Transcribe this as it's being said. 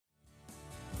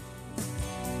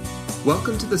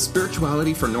Welcome to the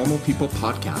Spirituality for Normal People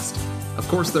podcast. Of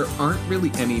course, there aren't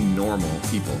really any normal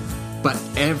people, but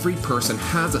every person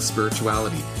has a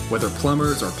spirituality, whether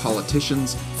plumbers or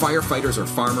politicians, firefighters or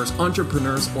farmers,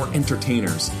 entrepreneurs or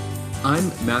entertainers. I'm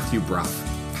Matthew Bruff,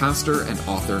 pastor and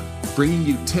author, bringing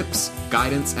you tips,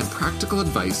 guidance, and practical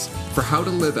advice for how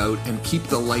to live out and keep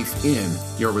the life in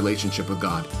your relationship with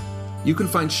God. You can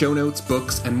find show notes,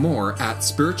 books, and more at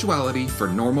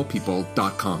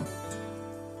spiritualityfornormalpeople.com.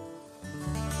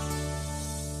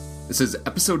 This is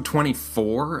episode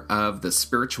 24 of the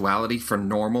Spirituality for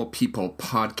Normal People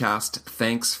podcast.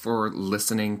 Thanks for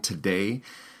listening today.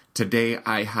 Today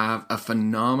I have a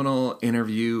phenomenal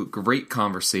interview, great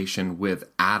conversation with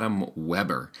Adam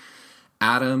Weber.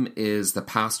 Adam is the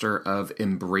pastor of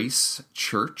Embrace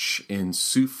Church in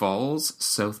Sioux Falls,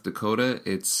 South Dakota.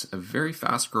 It's a very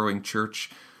fast-growing church.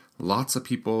 Lots of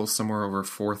people, somewhere over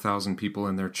 4,000 people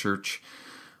in their church.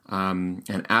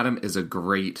 And Adam is a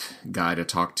great guy to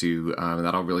talk to.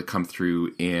 That'll really come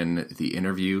through in the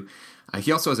interview.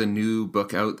 He also has a new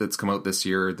book out that's come out this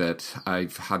year that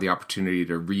I've had the opportunity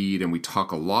to read, and we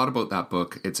talk a lot about that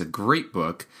book. It's a great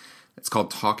book. It's called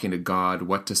Talking to God,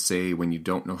 What to Say When You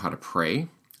Don't Know How to Pray.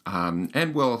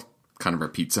 And we'll kind of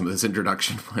repeat some of this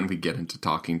introduction when we get into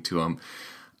talking to him.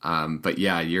 But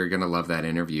yeah, you're going to love that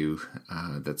interview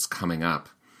that's coming up.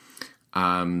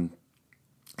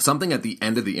 Something at the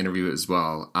end of the interview as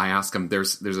well, I ask him,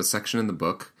 there's a section in the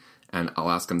book, and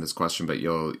I'll ask him this question, but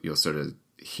you'll sort of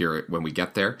hear it when we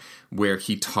get there, where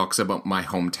he talks about my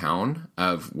hometown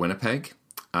of Winnipeg.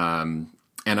 And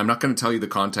I'm not going to tell you the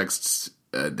context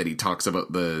that he talks about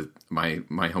my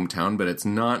hometown, but it's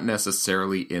not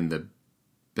necessarily in the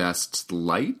best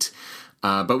light.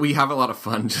 But we have a lot of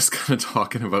fun just kind of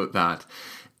talking about that.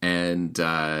 And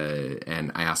I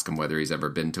ask him whether he's ever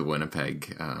been to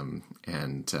Winnipeg.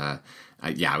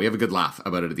 Yeah, we have a good laugh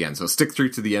about it at the end. So stick through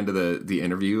to the end of the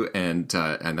interview, and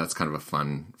that's kind of a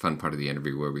fun part of the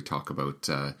interview where we talk about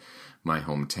my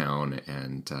hometown.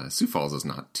 And Sioux Falls is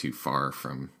not too far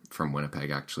from Winnipeg,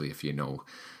 actually, if you know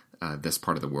this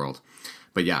part of the world.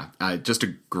 But yeah, just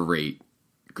a great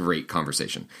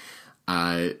conversation.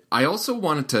 I also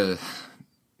wanted to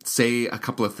say a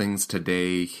couple of things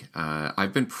today.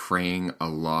 I've been praying a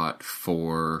lot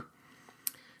for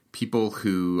people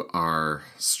who are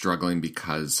struggling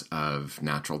because of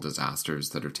natural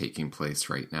disasters that are taking place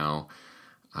right now.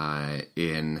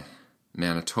 In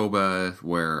Manitoba,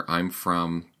 where I'm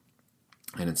from,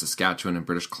 and in Saskatchewan and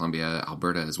British Columbia,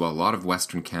 Alberta as well, a lot of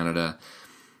Western Canada,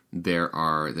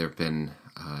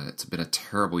 it's been a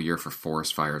terrible year for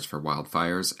forest fires, for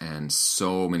wildfires, and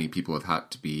so many people have had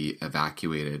to be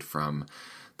evacuated from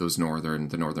the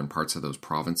northern parts of those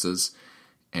provinces.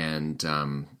 And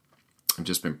I've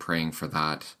just been praying for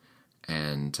that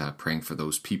and praying for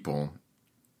those people.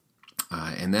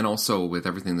 And then also with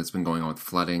everything that's been going on with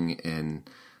flooding in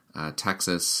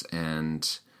Texas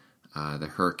and the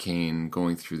hurricane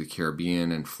going through the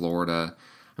Caribbean and Florida.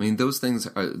 I mean, those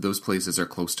places are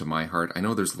close to my heart. I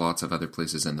know there's lots of other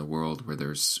places in the world where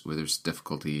there's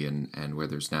difficulty and where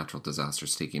there's natural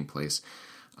disasters taking place.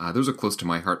 Those are close to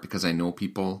my heart because I know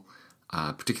people,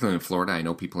 particularly in Florida. I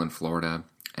know people in Florida,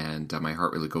 and my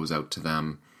heart really goes out to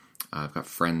them. I've got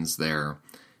friends there,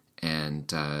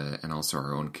 and also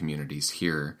our own communities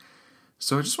here.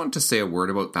 So I just wanted to say a word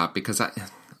about that because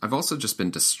I've also just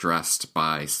been distressed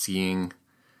by seeing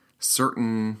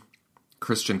certain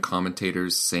Christian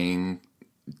commentators saying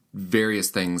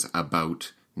various things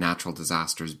about natural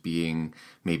disasters being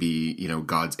maybe,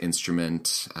 God's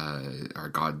instrument, or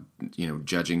God,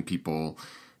 judging people.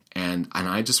 And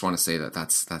I just want to say that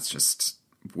that's just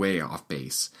way off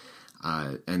base.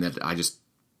 And that I just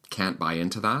can't buy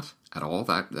into that at all,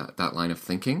 that line of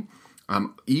thinking.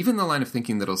 Even the line of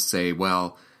thinking that'll say,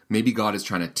 well, maybe God is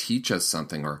trying to teach us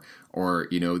something, or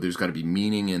there's got to be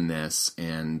meaning in this.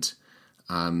 And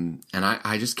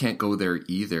I just can't go there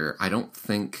either. I don't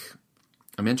think,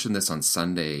 I mentioned this on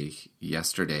Sunday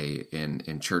yesterday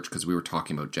in church because we were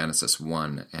talking about Genesis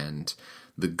 1 and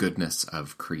the goodness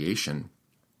of creation.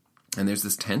 And there's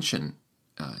this tension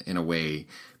in a way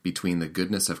between the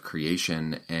goodness of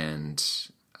creation and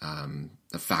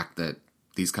the fact that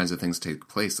these kinds of things take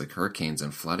place, like hurricanes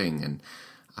and flooding and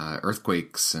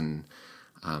earthquakes and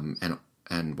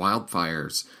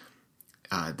wildfires.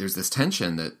 There's this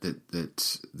tension that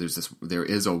there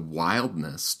is a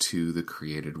wildness to the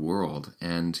created world,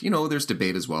 and there's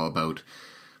debate as well about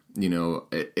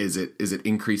is it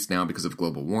increased now because of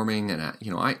global warming, and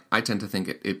I tend to think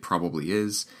it probably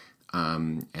is,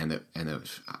 and that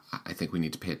I think we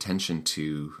need to pay attention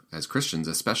to, as Christians,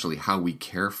 especially how we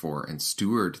care for and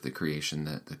steward the creation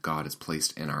that God has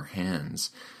placed in our hands.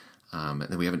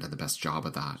 and we haven't done the best job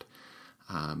of that.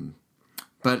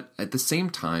 But at the same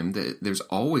time, there's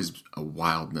always a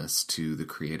wildness to the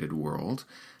created world,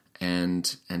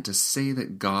 and to say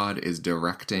that God is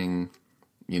directing,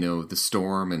 the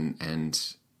storm,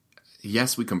 and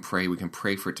yes, we can pray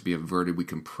for it to be averted, we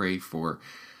can pray for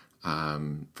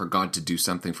God to do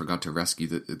something, for God to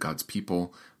rescue God's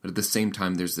people, but at the same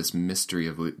time, there's this mystery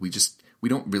of we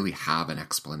don't really have an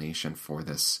explanation for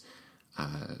this,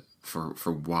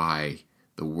 for why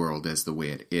the world is the way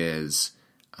it is.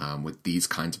 With these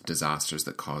kinds of disasters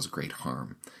that cause great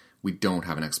harm. We don't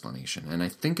have an explanation. And I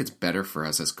think it's better for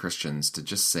us as Christians to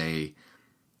just say,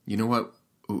 you know what,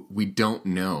 we don't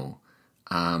know.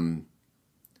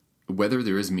 Whether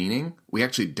there is meaning, we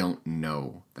actually don't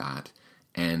know that.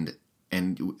 And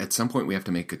at some point we have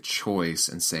to make a choice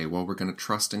and say, well, we're going to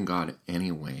trust in God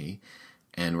anyway,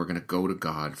 and we're going to go to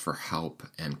God for help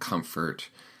and comfort.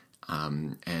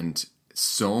 And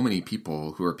so many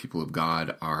people who are people of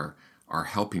God are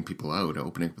helping people out,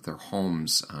 opening up their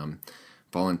homes,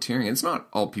 volunteering. It's not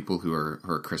all people who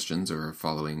are Christians or are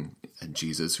following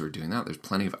Jesus who are doing that. There's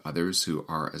plenty of others who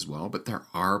are as well, but there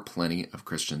are plenty of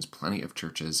Christians, plenty of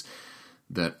churches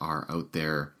that are out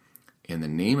there in the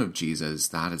name of Jesus.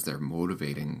 That is their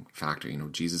motivating factor.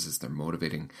 Jesus is their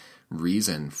motivating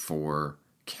reason for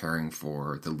caring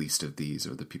for the least of these,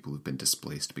 or the people who've been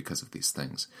displaced because of these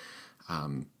things.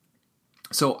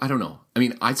 So I don't know. I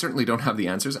mean, I certainly don't have the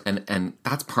answers, and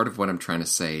that's part of what I'm trying to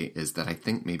say, is that I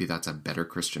think maybe that's a better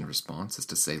Christian response, is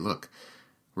to say, look,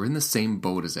 we're in the same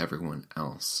boat as everyone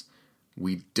else.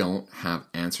 We don't have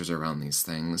answers around these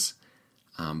things,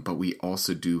 but we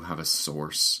also do have a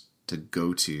source to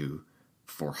go to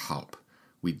for help.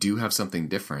 We do have something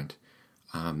different.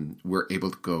 We're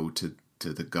able to go to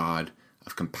the God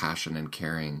of compassion and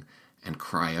caring and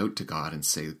cry out to God and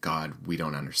say, God, we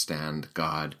don't understand.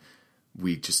 God,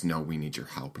 we just know we need your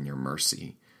help and your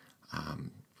mercy.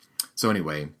 So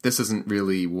anyway, this isn't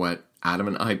really what Adam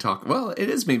and I talk. Well, it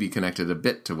is maybe connected a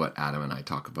bit to what Adam and I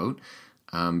talk about,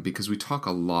 because we talk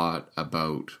a lot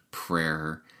about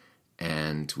prayer,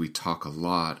 and we talk a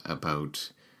lot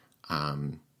about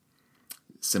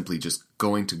simply just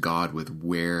going to God with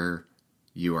where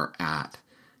you are at.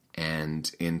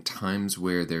 And in times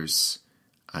where there's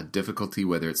a difficulty,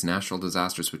 whether it's natural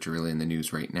disasters, which are really in the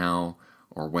news right now,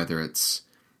 or whether it's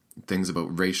things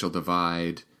about racial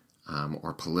divide,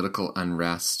 or political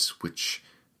unrest, which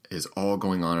is all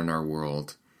going on in our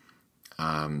world,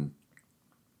 knowing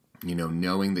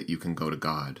that you can go to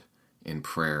God in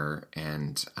prayer,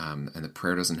 and the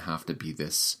prayer doesn't have to be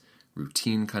this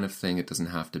routine kind of thing. It doesn't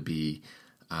have to be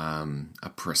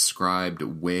a prescribed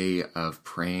way of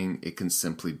praying. It can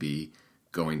simply be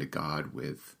going to God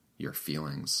with your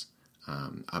feelings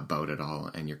about it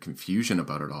all, and your confusion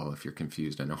about it all. If you're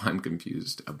confused, I know I'm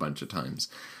confused a bunch of times.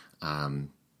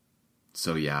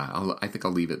 So yeah, I think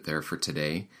I'll leave it there for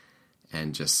today,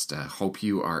 and just hope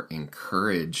you are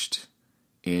encouraged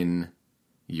in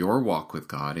your walk with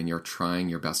God, and you're trying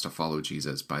your best to follow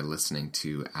Jesus by listening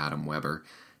to Adam Weber.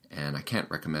 And I can't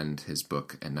recommend his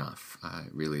book enough.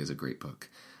 It really is a great book.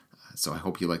 So I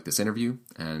hope you like this interview,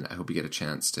 and I hope you get a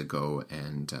chance to go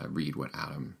and read what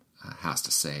Adam has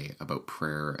to say about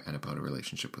prayer and about a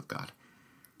relationship with God.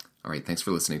 All right, thanks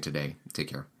for listening today. Take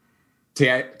care.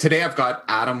 Today I've got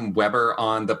Adam Weber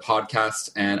on the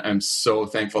podcast, and I'm so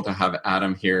thankful to have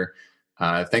Adam here.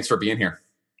 Thanks for being here.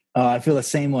 I feel the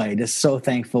same way. Just so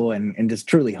thankful and just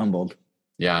truly humbled.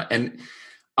 Yeah, and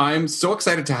I'm so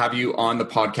excited to have you on the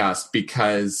podcast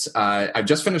because I've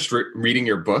just finished reading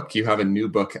your book. You have a new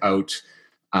book out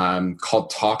called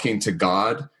Talking to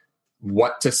God,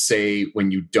 What to Say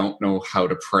When You Don't Know How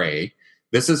to Pray.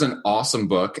 This is an awesome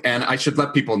book, and I should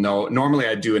let people know, normally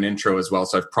I do an intro as well,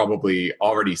 so I've probably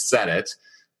already said it,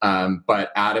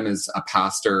 but Adam is a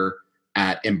pastor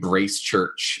at Embrace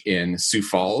Church in Sioux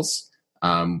Falls,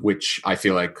 which I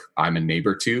feel like I'm a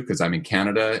neighbor to because I'm in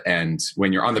Canada. And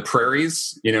when you're on the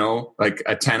prairies, like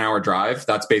a 10-hour drive,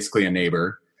 that's basically a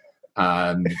neighbor.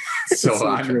 So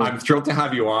I'm thrilled to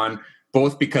have you on,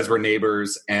 both because we're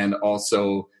neighbors and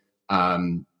also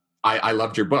I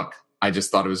loved your book. I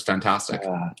just thought it was fantastic.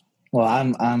 Well,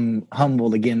 I'm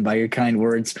humbled again by your kind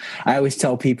words. I always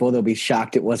tell people they'll be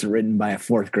shocked it wasn't written by a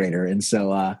fourth grader. And so,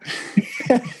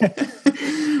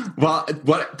 well,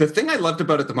 the thing I loved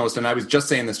about it the most, and I was just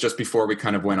saying this just before we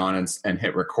kind of went on and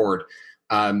hit record,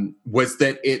 was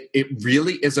that it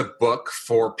really is a book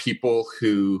for people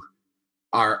who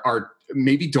are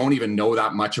maybe don't even know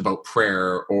that much about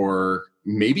prayer, or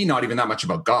maybe not even that much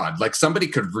about God. Like, somebody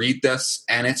could read this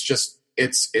and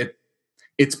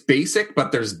it's basic,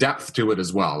 but there's depth to it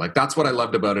as well. Like, that's what I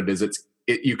loved about it, is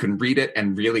you can read it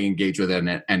and really engage with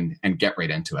it and get right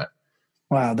into it.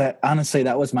 Wow, that honestly,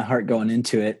 that was my heart going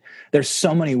into it. There's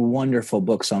so many wonderful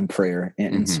books on prayer.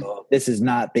 And so this is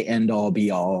not the end all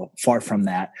be all, far from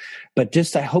that. But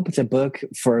just, I hope it's a book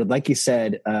for, like you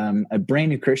said, a brand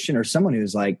new Christian or someone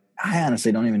who's like, I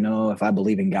honestly don't even know if I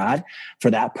believe in God,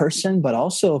 for that person, but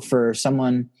also for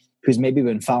someone who's maybe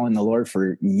been following the Lord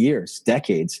for years,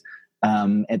 decades,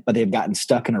 but they've gotten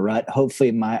stuck in a rut.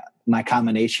 Hopefully my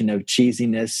combination of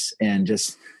cheesiness and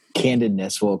just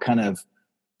candidness will kind of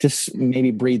just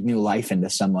maybe breathe new life into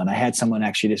someone. I had someone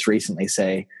actually just recently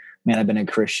say, man, I've been a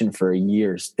Christian for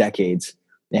years, decades,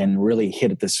 and really hit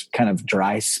at this kind of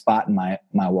dry spot in my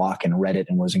walk and read it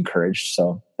and was encouraged.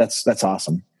 So that's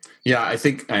awesome. Yeah, I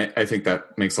think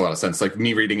that makes a lot of sense. Like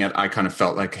me reading it, I kind of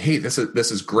felt like, hey, this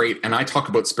is great. And I talk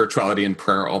about spirituality and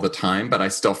prayer all the time, but I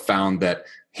still found that,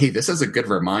 hey, this is a good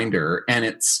reminder. And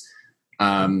it's,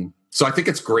 so I think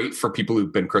it's great for people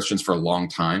who've been Christians for a long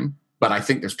time. But I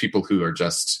think there's people who are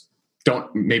just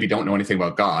don't know anything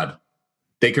about God.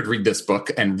 They could read this book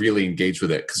and really engage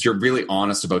with it because you're really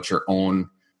honest about your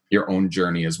own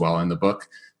journey as well in the book.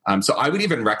 So I would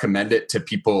even recommend it to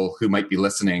people who might be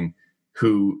listening,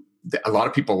 who a lot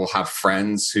of people will have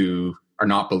friends who are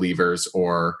not believers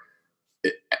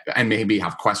and maybe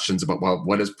have questions about, well,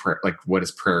 what is prayer? Like, what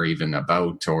is prayer even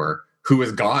about? Or who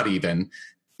is God even?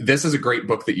 This is a great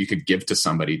book that you could give to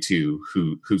somebody too,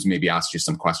 who's maybe asked you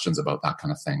some questions about that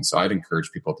kind of thing. So I'd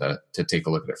encourage people to take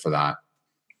a look at it for that.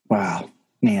 Wow,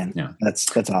 man. Yeah.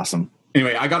 That's awesome.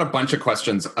 Anyway, I got a bunch of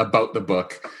questions about the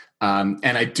book.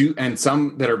 And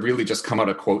some that are really just come out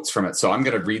of quotes from it. So I'm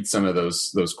going to read some of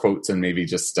those quotes and maybe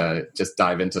just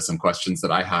dive into some questions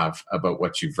that I have about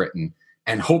what you've written.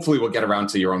 And hopefully we'll get around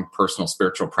to your own personal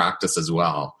spiritual practice as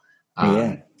well.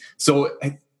 So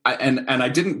I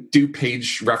didn't do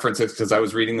page references because I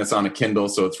was reading this on a Kindle,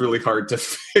 so it's really hard to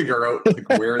figure out like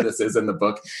where this is in the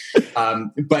book.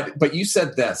 But you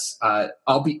said this,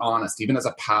 I'll be honest, even as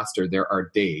a pastor, there are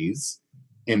days,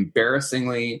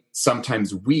 embarrassingly,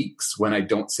 sometimes weeks, when I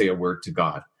don't say a word to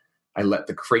God. I let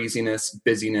the craziness,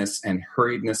 busyness, and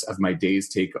hurriedness of my days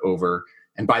take over.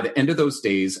 And by the end of those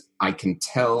days, I can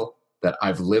tell that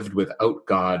I've lived without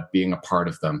God being a part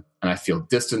of them. And I feel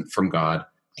distant from God.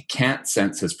 I can't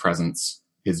sense his presence.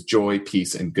 His joy,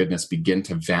 peace, and goodness begin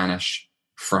to vanish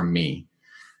from me.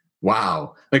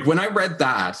 Wow. Like when I read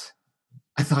that,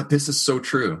 I thought, this is so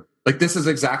true. Like this is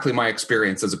exactly my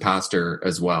experience as a pastor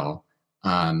as well.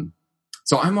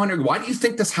 So I'm wondering, why do you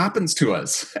think this happens to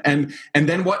us? And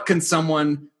then what can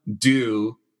someone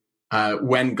do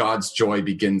when God's joy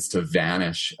begins to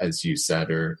vanish, as you said,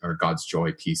 or God's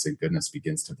joy, peace, and goodness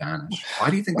begins to vanish? Why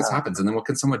do you think this happens? And then what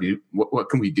can someone do? What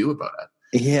can we do about it?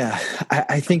 Yeah,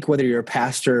 I think whether you're a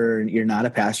pastor or you're not a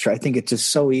pastor, I think it's just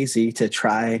so easy to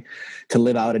try to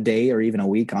live out a day or even a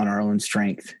week on our own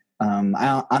strength.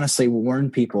 I honestly warn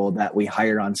people that we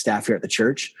hire on staff here at the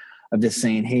church of just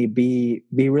saying, hey, be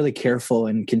really careful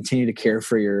and continue to care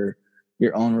for your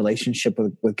own relationship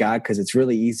with God, because it's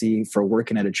really easy for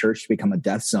working at a church to become a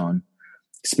death zone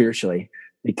spiritually,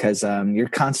 because you're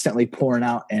constantly pouring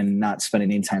out and not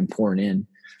spending any time pouring in.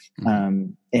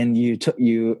 And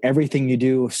you everything you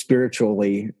do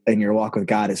spiritually in your walk with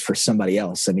God is for somebody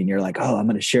else. I mean, you're like, oh, I'm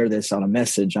going to share this on a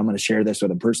message. I'm going to share this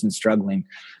with a person struggling,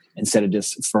 instead of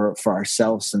just for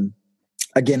ourselves. And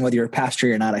again, whether you're a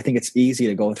pastor or not, I think it's easy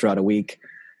to go throughout a week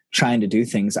trying to do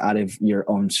things out of your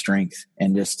own strength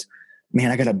and just,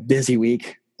 man, I got a busy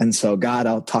week. And so God,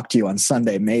 I'll talk to you on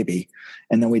Sunday, maybe.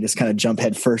 And then we just kind of jump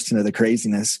head first into the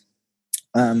craziness.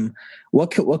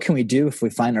 What can we do if we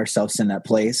find ourselves in that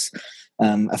place?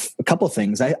 A couple of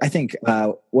things. I think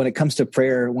when it comes to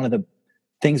prayer, one of the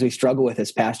things we struggle with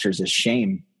as pastors is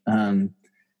shame.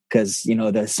 Because,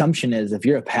 the assumption is if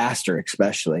you're a pastor,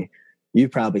 especially, you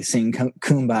probably sing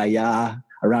Kumbaya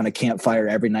around a campfire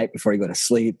every night before you go to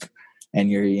sleep. And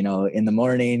you're, in the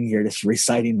morning, you're just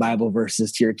reciting Bible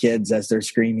verses to your kids as they're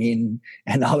screaming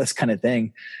and all this kind of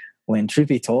thing. When truth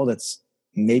be told, it's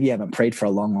maybe you haven't prayed for a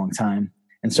long, long time.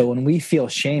 And so when we feel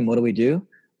shame, what do?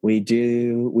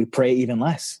 We pray even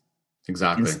less.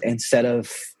 Exactly. Instead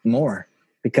of more,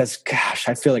 because gosh,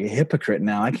 I feel like a hypocrite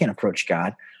now. I can't approach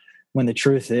God, when the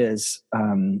truth is,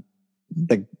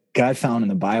 the God found in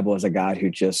the Bible is a God who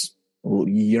just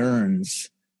yearns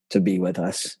to be with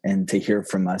us and to hear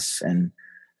from us and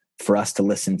for us to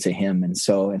listen to him. And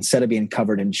so instead of being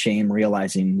covered in shame,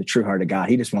 realizing the true heart of God,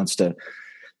 he just wants to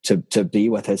be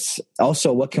with us.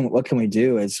 Also, what can we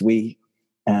do is we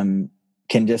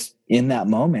can just in that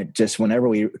moment, just whenever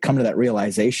we come to that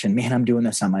realization, man, I'm doing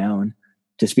this on my own,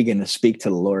 just begin to speak to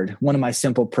the Lord. One of my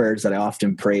simple prayers that I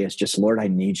often pray is just, Lord, I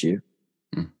need you.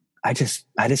 I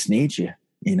just need you,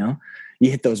 you know? You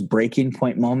hit those breaking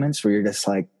point moments where you're just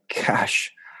like,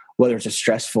 gosh, whether it's a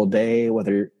stressful day,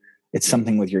 whether it's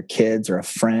something with your kids or a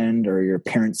friend or your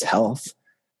parents' health,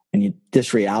 and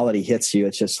this reality hits you,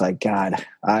 it's just like, God,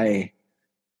 I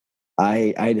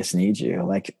just need you.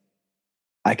 Like,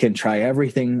 I can try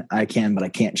everything I can, but I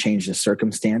can't change the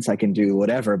circumstance. I can do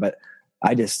whatever, but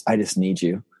I just need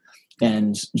you.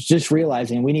 And just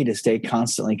realizing we need to stay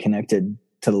constantly connected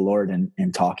to the Lord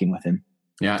and talking with him.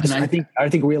 Yeah. And I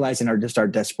think realizing our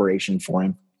desperation for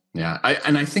him. Yeah.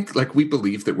 I think like we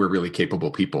believe that we're really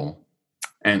capable people.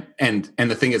 And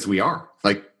the thing is we are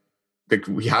like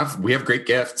we have great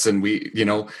gifts, and we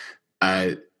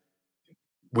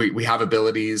have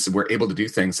abilities, we're able to do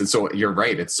things. And so you're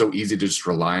right. It's so easy to just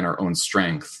rely on our own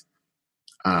strength.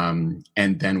 And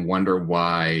then wonder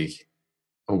why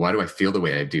do I feel the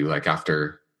way I do? Like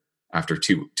after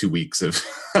 2 weeks of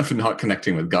not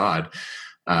connecting with God,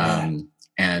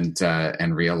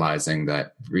 and realizing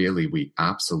that really we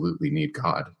absolutely need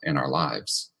God in our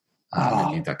lives.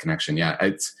 We need that connection. Yeah.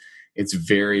 It's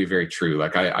very, very true.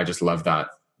 Like I just love that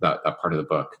part of the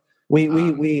book.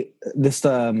 We this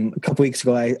a couple weeks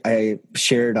ago, I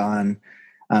shared on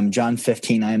John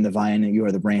 15, I am the vine and you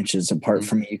are the branches. Apart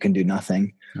from me, you can do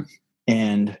nothing.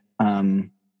 And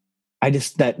I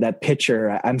just, that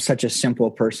picture, I'm such a simple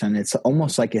person. It's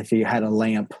almost like if you had a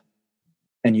lamp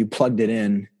and you plugged it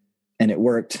in and it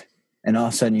worked, and all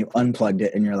of a sudden you unplugged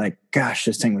it and you're like, gosh,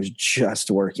 this thing was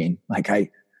just working. Like I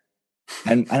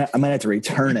might have to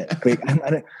return it.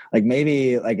 Like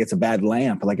maybe like it's a bad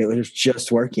lamp, like it was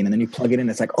just working. And then you plug it in,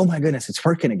 it's like, oh my goodness, it's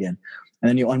working again. And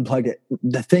then you unplugged it.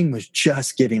 The thing was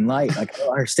just giving light. Like, I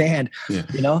don't understand,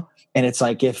 you know? And it's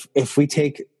like, if we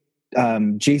take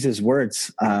Jesus'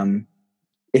 words,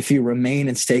 if you remain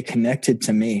and stay connected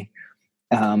to me,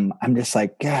 I'm just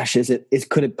like, gosh,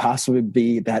 could it possibly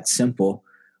be that simple?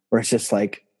 Where it's just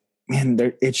like,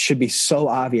 man, it should be so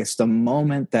obvious. The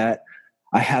moment that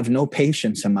I have no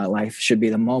patience in my life should be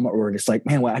the moment where we're just like,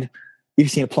 man, you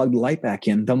just need to plug the light back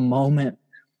in. The moment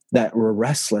that we're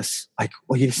restless, like,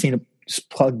 well, you just need to just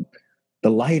plug the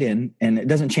light in, and it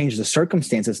doesn't change the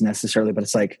circumstances necessarily, but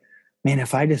it's like, man,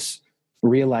 if I just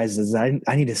realize that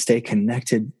I need to stay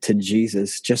connected to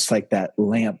Jesus, just like that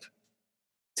lamp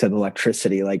to the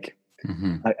electricity, like,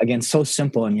 again, so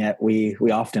simple. And yet we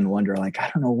often wonder, like, I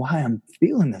don't know why I'm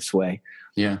feeling this way.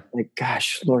 Yeah. Like,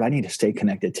 gosh, Lord, I need to stay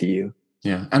connected to you.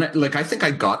 Yeah. And I think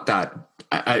I got that.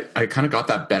 I kind of got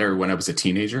that better when I was a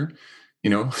teenager,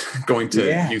 going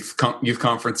to youth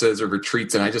conferences or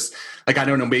retreats. And I just like, I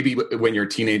don't know, maybe when you're a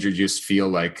teenager, you just feel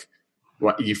like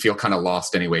you feel kind of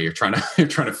lost anyway. You're trying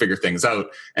to figure things out.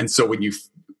 And so when you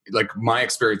like my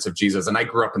experience of Jesus, and I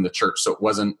grew up in the church, so it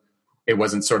wasn't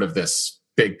sort of this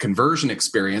big conversion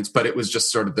experience, but it was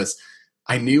just sort of this,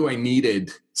 I knew I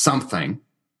needed something.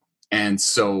 And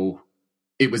so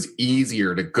it was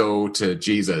easier to go to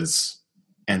Jesus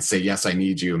and say, yes, I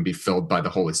need you, and be filled by the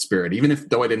Holy Spirit. Even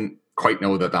though I didn't quite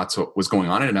know that that's what was going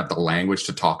on. I didn't have the language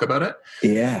to talk about it.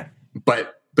 Yeah.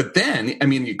 But then, I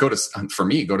mean, go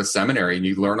to seminary and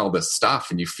you learn all this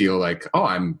stuff and you feel like, oh,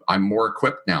 I'm more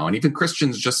equipped now. And even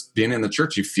Christians just being in the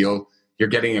church, you feel you're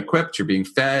getting equipped, you're being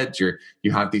fed,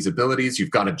 you have these abilities,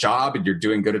 you've got a job and you're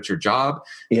doing good at your job.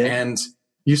 Yeah. And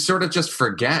you sort of just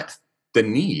forget the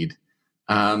need.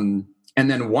 And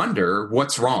then wonder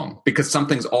what's wrong, because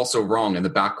something's also wrong in the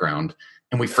background.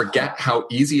 And we forget how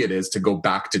easy it is to go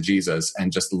back to Jesus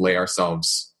and just lay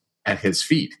ourselves at his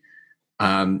feet.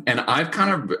 And I've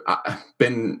kind of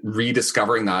been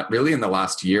rediscovering that really in the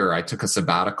last year. I took a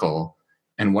sabbatical,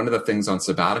 and one of the things on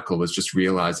sabbatical was just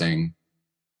realizing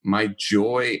my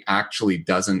joy actually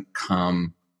doesn't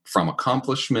come from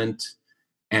accomplishment,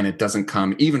 and it doesn't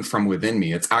come even from within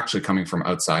me. It's actually coming from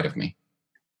outside of me.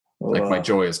 Like my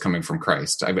joy is coming from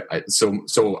Christ.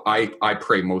 So I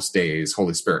pray most days,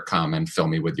 Holy Spirit, come and fill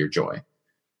me with your joy.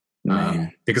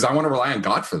 Because I want to rely on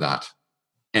God for that.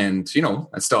 And,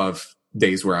 I still have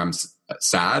days where I'm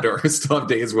sad, or I still have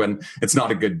days when it's not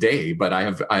a good day, but I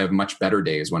have much better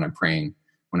days when I'm praying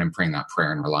that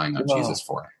prayer and relying on Jesus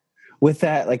for it. With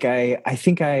that, like, I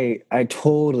think I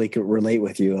totally could relate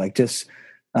with you. Like, just,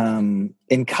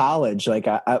 in college, like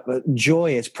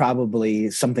joy is probably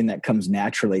something that comes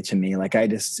naturally to me. Like, I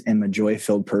just am a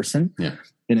joy-filled person. Yeah.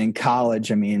 And in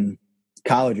college, I mean,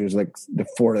 college was like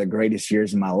four of the greatest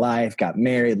years of my life. Got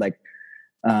married, like,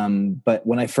 but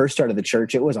when I first started the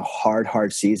church, it was a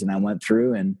hard season I went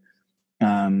through,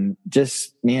 and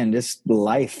just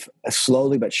life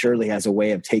slowly but surely has a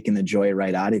way of taking the joy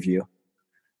right out of you.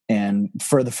 And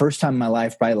for the first time in my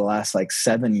life, probably the last like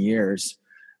 7 years,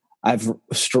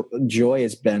 joy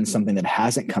has been something that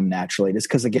hasn't come naturally, just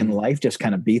because, again, life just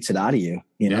kind of beats it out of you.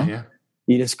 You know,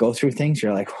 you just go through things.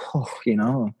 You're like, oh, you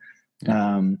know,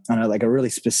 on a really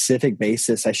specific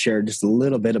basis. I shared just a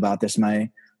little bit about this.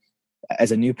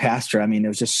 As a new pastor, I mean, it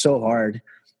was just so hard.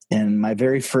 And my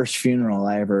very first funeral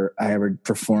I ever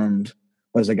performed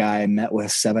was a guy I met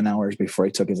with 7 hours before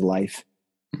he took his life.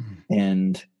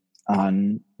 And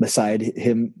beside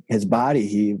his body,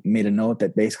 he made a note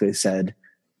that basically said,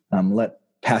 let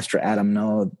Pastor Adam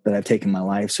know that I've taken my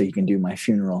life so he can do my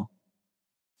funeral.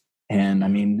 And I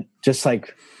mean, just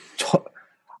like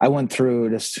I went through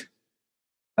just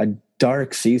a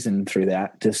dark season through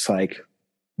that. Just like, I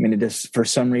mean, it just, for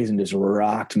some reason, just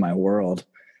rocked my world.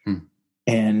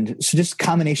 And so just a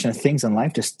combination of things in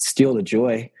life just steal the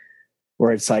joy,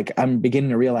 where it's like, I'm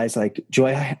beginning to realize, like,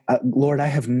 joy, Lord, I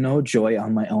have no joy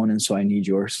on my own. And so I need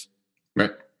yours. Right.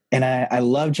 And I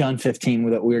love John 15,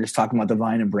 that we were just talking about the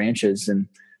vine and branches. And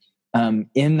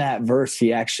in that verse,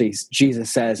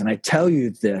 Jesus says, and I tell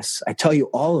you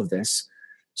all of this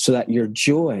so that your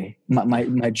joy,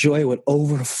 my joy would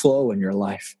overflow in your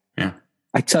life. Yeah.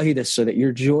 I tell you this so that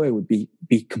your joy would be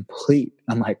complete.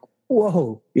 I'm like,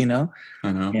 whoa, you know?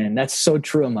 I know. And that's so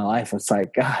true in my life. It's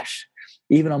like, gosh,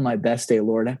 even on my best day,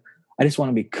 Lord, I just want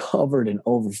to be covered and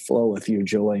overflow with your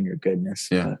joy and your goodness.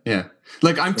 Yeah. Yeah.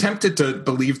 Like, I'm tempted to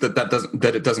believe that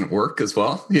it doesn't work as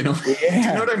well. You know, yeah.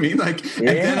 You know what I mean? Like,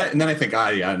 and then I think,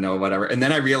 no, whatever. And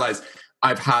then I realize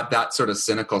I've had that sort of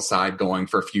cynical side going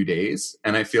for a few days,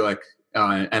 and I feel like,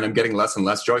 and I'm getting less and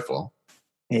less joyful.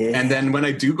 Yeah. And then when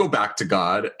I do go back to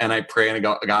God and I pray and I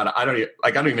go, God, I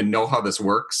don't even know how this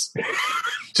works.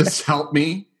 Just help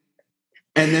me.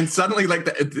 And then suddenly, like,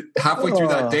 halfway through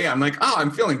that day, I'm like, oh,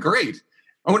 I'm feeling great.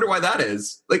 I wonder why that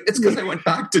is. Like, it's because I went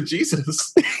back to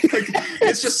Jesus. Like,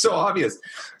 it's just so obvious.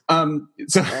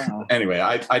 Anyway,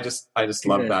 I just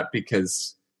love that,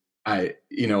 because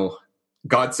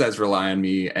God says rely on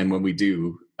me, and when we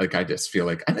do, like, I just feel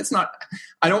like, and it's not,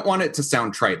 I don't want it to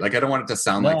sound trite. Like, I don't want it to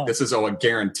sound like this is a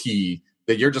guarantee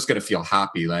that you're just going to feel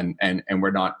happy, and we're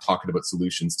not talking about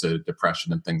solutions to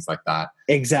depression and things like that.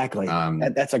 Exactly.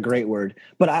 That's a great word.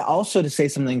 But I also, to say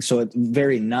something so it's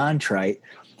very non-trite,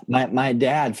 my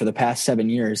dad for the past 7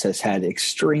 years has had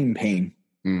extreme pain.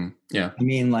 Yeah. I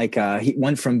mean, like, he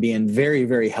went from being very,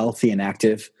 very healthy and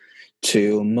active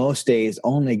to most days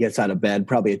only gets out of bed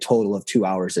probably a total of 2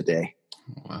 hours a day.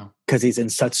 Wow. Because he's in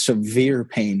such severe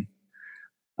pain.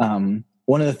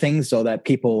 One of the things, though, that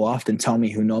people will often tell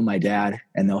me who know my dad,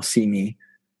 and they'll see me,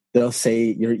 they'll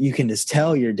say, you can just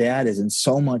tell your dad is in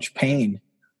so much pain,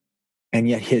 and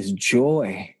yet his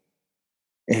joy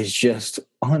is just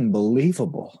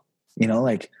unbelievable. You know,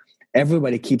 like,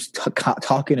 everybody keeps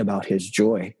talking about his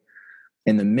joy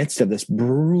in the midst of this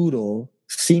brutal,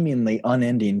 seemingly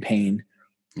unending pain.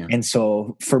 Yeah. And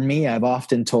so for me, I've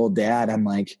often told Dad, I'm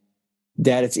like,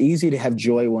 Dad, it's easy to have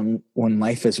joy when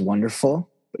life is wonderful,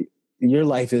 but your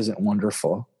life isn't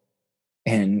wonderful.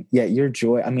 And yet your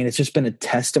joy, I mean, it's just been a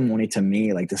testimony to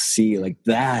me, like, to see, like,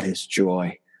 that is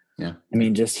joy. Yeah. I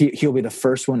mean, just he'll be the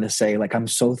first one to say, like, I'm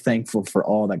so thankful for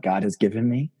all that God has given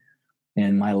me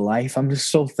in my life. I'm just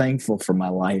so thankful for my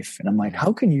life. And I'm like,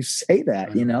 how can you say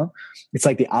that? You know, it's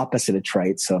like the opposite of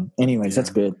trite. So anyways, that's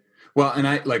good. Well, and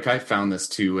I found this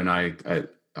too. And I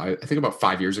think about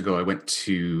 5 years ago, I went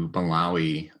to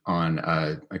Malawi on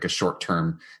a short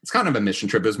term. It's kind of a mission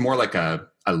trip. It was more like a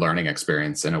learning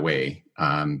experience in a way,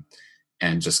 and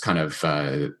just kind of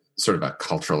sort of a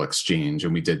cultural exchange.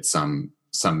 And we did some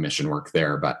mission work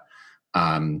there. But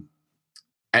and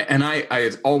I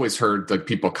had always heard, like,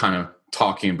 people kind of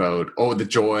talking about, the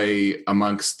joy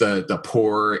amongst the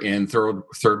poor in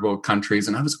third world countries,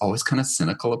 and I was always kind of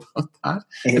cynical about that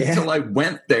until I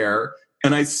went there.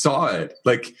 And I saw it,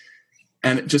 like,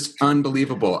 and it just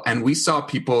unbelievable. And we saw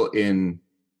people in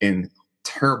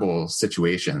terrible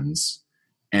situations,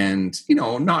 and, you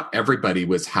know, not everybody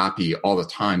was happy all the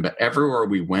time, but everywhere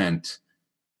we went,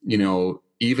 you know,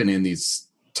 even in these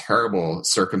terrible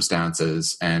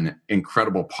circumstances and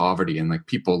incredible poverty, and, like,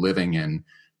 people living in,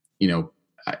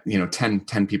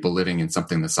 10 people living in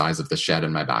something the size of the shed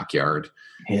in my backyard.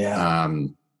 Yeah.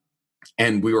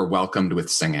 And we were welcomed with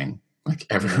singing, like,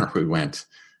 everywhere we went.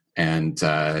 And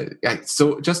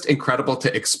so just incredible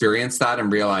to experience that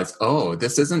and realize,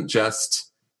 this isn't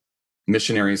just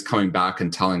missionaries coming back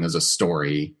and telling us a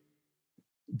story.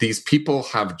 These people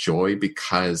have joy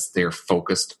because they're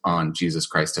focused on Jesus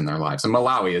Christ in their lives. And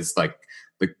Malawi is like,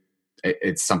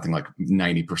 it's something like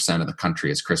 90% of the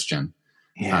country is Christian.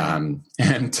 Yeah.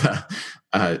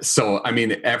 So, I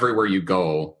mean, everywhere you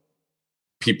go,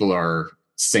 people are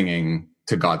singing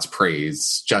to God's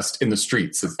praise just in the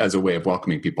streets as a way of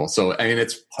welcoming people. So, I mean,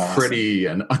 it's Awesome. pretty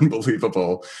an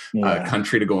unbelievable Yeah.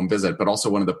 country to go and visit, but also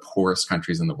one of the poorest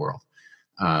countries in the world.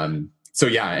 So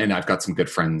yeah, and I've got some good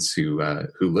friends who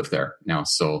live there now.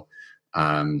 So,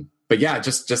 but yeah,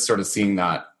 just sort of seeing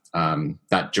that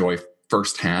joy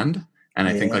firsthand. And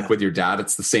I think like with your dad,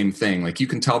 it's the same thing. Like you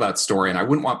can tell that story, and I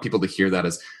wouldn't want people to hear that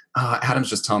as, Adam's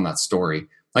just telling that story.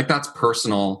 Like that's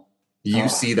personal. You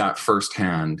see that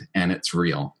firsthand, and it's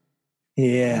real.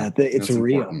 Yeah, it's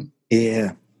real. Important.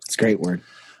 Yeah, it's a great word.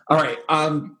 All right,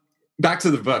 back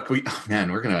to the book. We're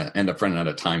going to end up running out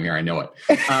of time here. I know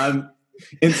it.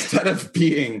 Instead of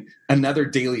being another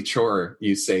daily chore,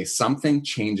 you say something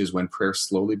changes when prayer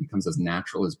slowly becomes as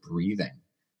natural as breathing.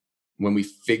 When we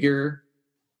figure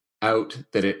out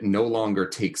that it no longer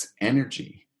takes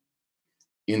energy,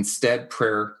 instead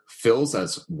prayer fills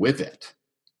us with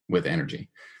energy.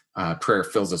 Prayer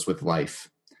fills us with life.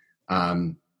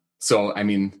 So, I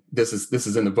mean, this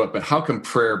is in the book, but how can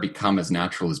prayer become as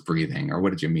natural as breathing? Or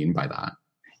what did you mean by that?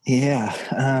 Yeah,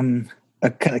 a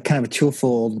kind of a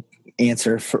twofold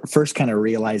answer. First, kind of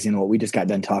realizing what we just got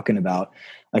done talking about,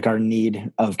 like our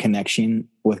need of connection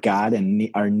with God and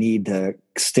our need to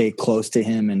stay close to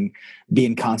Him and be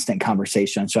in constant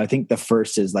conversation. So I think the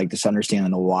first is like this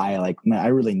understanding of why, like, man, I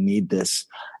really need this.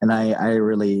 And I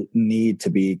really need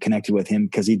to be connected with Him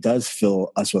because He does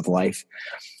fill us with life.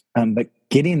 But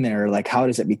getting there, like, how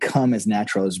does it become as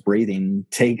natural as breathing?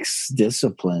 Takes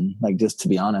discipline, like, just to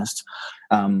be honest.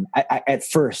 At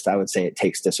first, I would say it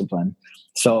takes discipline.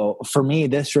 So for me,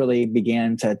 this really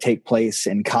began to take place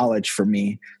in college for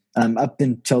me. Up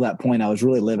until that point, I was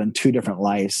really living two different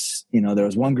lives. You know, there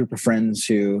was one group of friends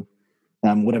who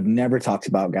would have never talked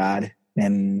about God,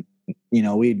 and, you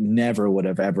know, we never would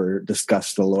have ever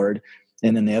discussed the Lord.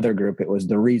 And then the other group, it was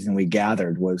the reason we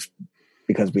gathered was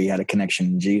because we had a connection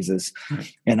in Jesus.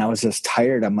 And I was just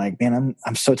tired. I'm like, man,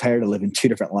 I'm so tired of living two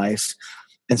different lives.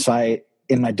 And so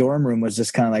in my dorm room was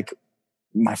just kind of like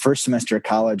my first semester of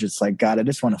college. It's like, God, I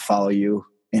just want to follow you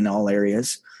in all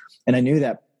areas. And I knew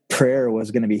that prayer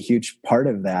was going to be a huge part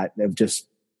of that, of just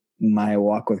my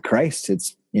walk with Christ.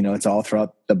 It's, you know, it's all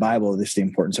throughout the Bible, just the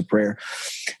importance of prayer.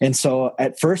 And so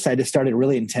at first I just started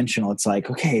really intentional. It's like,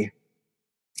 okay,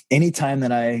 anytime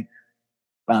that I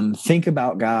think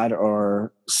about God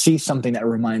or see something that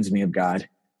reminds me of God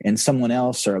and someone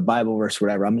else or a Bible verse,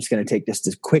 whatever, I'm just going to take just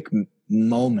this quick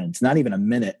moment, not even a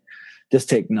minute, just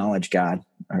to acknowledge God.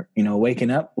 Or, you know,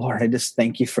 waking up, Lord, I just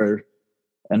thank you for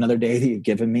another day that you've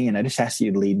given me. And I just ask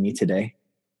you to lead me today.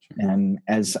 And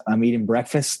as I'm eating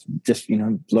breakfast, just, you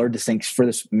know, Lord, just thanks for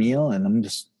this meal. And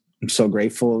I'm so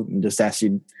grateful, and just ask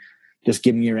you, just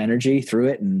give me your energy through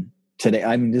it. And today,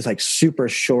 I'm just like super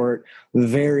short,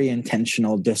 very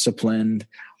intentional, disciplined.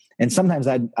 And sometimes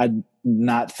I'd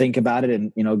not think about it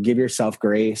and, you know, give yourself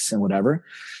grace and whatever.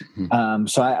 Mm-hmm.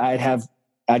 So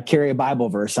I'd carry a Bible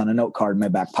verse on a note card in my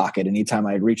back pocket. Anytime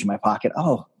I'd reach in my pocket,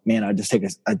 oh man, I'd just take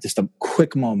a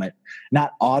quick moment,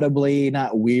 not audibly,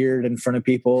 not weird in front of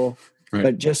people, right,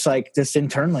 but just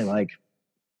internally, like,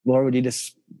 Lord, would you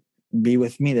just be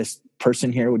with me? This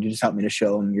person here, would you just help me to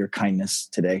show them your kindness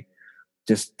today?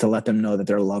 Just to let them know that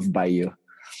they're loved by you.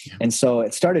 Yeah. And so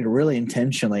it started really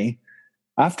intentionally.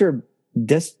 After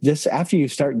after you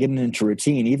start getting into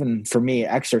routine, even for me,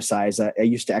 exercise, I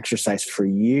used to exercise for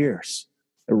years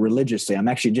religiously. I'm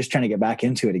actually just trying to get back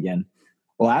into it again.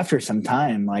 Well, after some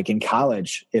time, like in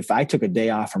college, if I took a day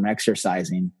off from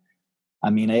exercising, I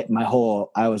mean,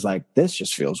 I was like, this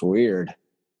just feels weird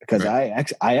because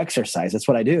right, I exercise. That's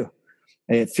what I do.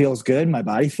 It feels good. My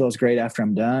body feels great after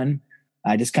I'm done.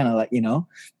 I just kind of like, you know,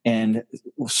 and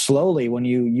slowly when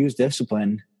you use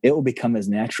discipline, it will become as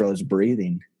natural as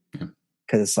breathing.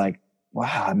 Because it's like,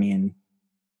 wow, I mean,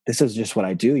 this is just what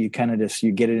I do. You kind of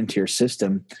you get it into your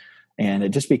system, and it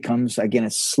just becomes, again,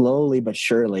 it's slowly but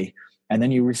surely. And then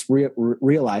you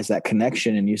realize that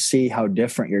connection, and you see how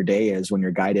different your day is when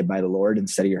you're guided by the Lord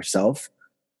instead of yourself.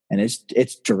 And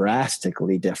it's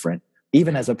drastically different.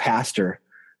 Even as a pastor,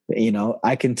 you know,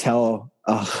 I can tell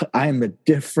I'm a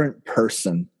different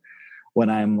person when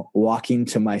I'm walking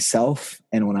to myself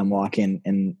and when I'm walking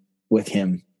in with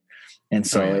Him. And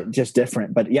so it's just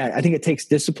different. But yeah, I think it takes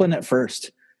discipline at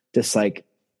first, just like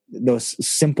those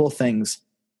simple things.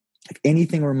 If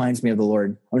anything reminds me of the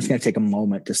Lord, I'm just going to take a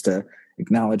moment just to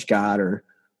acknowledge God, or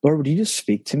Lord, would you just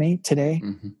speak to me today?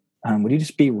 Mm-hmm. Would you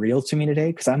just be real to me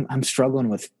today? Because I'm struggling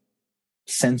with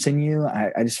sensing you.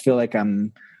 I just feel like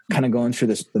I'm kind of going through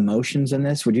the motions in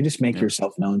this. Would you just make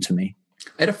yourself known to me?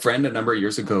 I had a friend a number of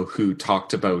years ago who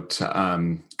talked about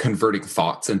converting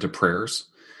thoughts into prayers.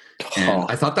 And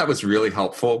I thought that was really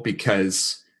helpful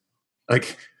because,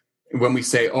 like, when we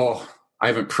say, oh, I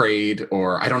haven't prayed,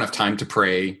 or I don't have time to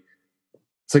pray,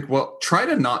 it's like, well, try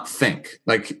to not think.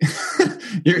 Like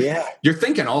you're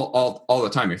thinking all the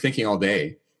time. You're thinking all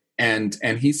day. And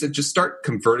he said, just start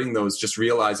converting those, just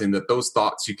realizing that those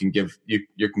thoughts you can give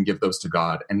those to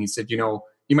God. And he said, you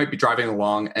might be driving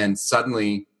along and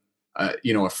suddenly,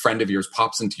 a friend of yours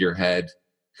pops into your head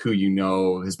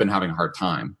who has been having a hard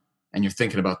time, and you're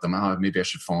thinking about them. Oh, maybe I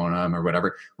should phone them or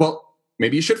whatever. Well,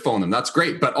 maybe you should phone them. That's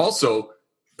great. But also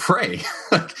pray.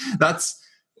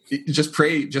 Just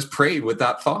pray with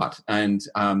that thought. And,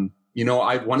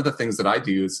 one of the things that I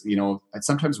do is, I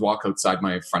sometimes walk outside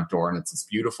my front door and it's this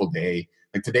beautiful day.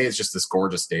 Like today is just this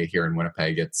gorgeous day here in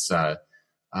Winnipeg. It's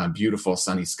beautiful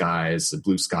sunny skies,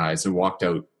 blue skies. I walked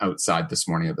outside this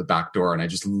morning at the back door and I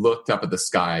just looked up at the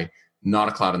sky, not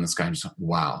a cloud in the sky, and just went,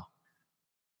 wow.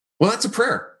 Well, that's a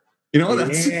prayer.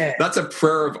 That's a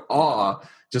prayer of awe.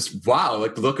 Just, wow,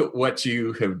 like, look at what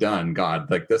you have done,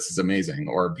 God. Like, this is amazing.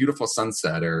 Or a beautiful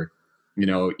sunset, or,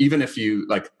 even if you,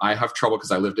 like, I have trouble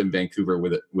because I lived in Vancouver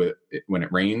with it when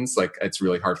it rains. Like, it's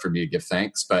really hard for me to give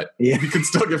thanks, but you can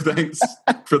still give thanks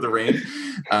for the rain.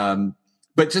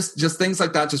 But just things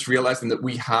like that, just realizing that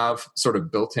we have sort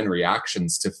of built-in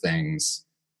reactions to things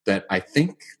that I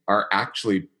think are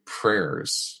actually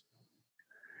prayers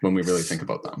when we really think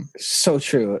about them. So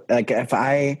true. Like, if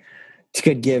I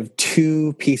could give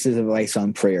two pieces of advice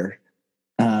on prayer,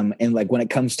 and like when it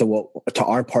comes to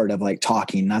our part of like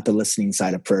talking, not the listening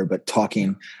side of prayer, but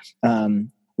talking,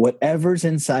 whatever's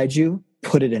inside you,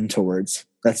 put it into words.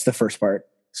 That's the first part.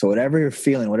 So whatever you're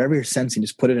feeling, whatever you're sensing,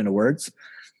 just put it into words.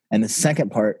 And the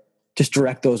second part, just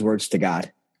direct those words to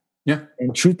God. Yeah.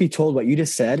 And truth be told, what you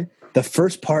just said, the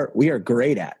first part we are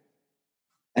great at.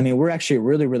 I mean, we're actually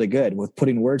really, really good with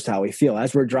putting words to how we feel.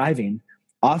 As we're driving,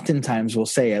 oftentimes we'll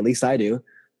say, at least I do,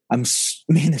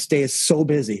 this day is so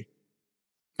busy.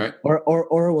 Right.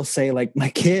 Or we'll say, like, my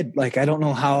kid, like, I don't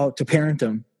know how to parent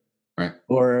them. Right.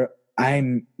 Or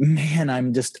I'm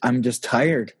just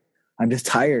tired. I'm just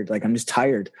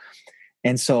tired.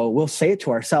 And so we'll say it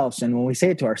to ourselves. And when we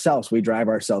say it to ourselves, we drive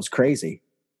ourselves crazy.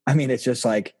 I mean, it's just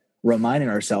like reminding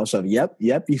ourselves of, yep,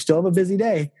 you still have a busy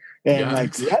day.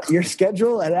 And yep, your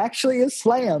schedule, it actually is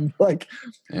slammed. Like,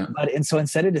 and so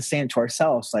instead of just saying it to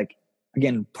ourselves, like,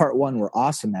 again, part one, we're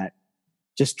awesome at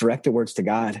just direct the words to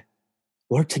God.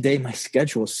 Lord, today my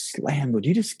schedule is slammed. Would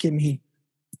you just give me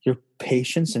your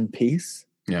patience and peace?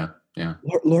 Yeah.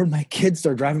 Lord, my kids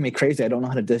are driving me crazy. I don't know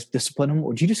how to discipline them.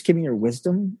 Would you just give me your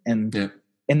wisdom? And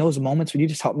in those moments, would you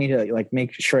just help me to like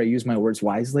make sure I use my words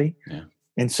wisely? Yeah.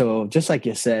 And so, just like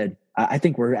you said, I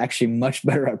think we're actually much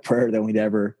better at prayer than we'd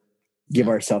ever give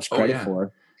ourselves credit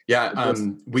for. Yeah.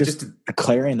 We just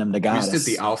declaring them to God. We just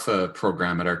did the Alpha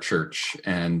program at our church,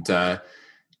 and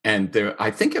there,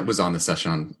 I think it was on the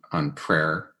session on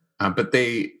prayer, but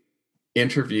they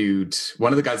interviewed,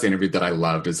 one of the guys they interviewed that I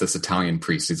loved is this Italian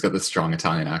priest. He's got this strong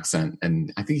Italian accent,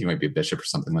 and I think he might be a bishop or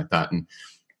something like that. And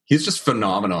he's just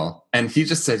phenomenal. And he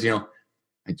just said,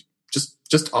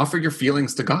 just offer your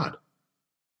feelings to God.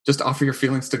 Just offer your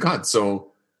feelings to God.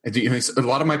 So a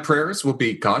lot of my prayers will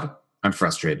be, God, I'm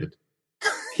frustrated.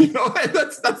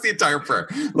 That's the entire prayer.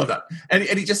 Love that. And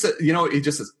he just said, he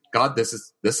just says, God, this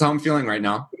is how I'm feeling right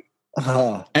now.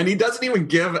 And he doesn't even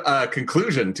give a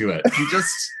conclusion to it. He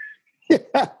just,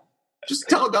 just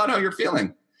tell God how you're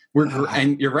feeling.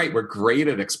 And you're right. We're great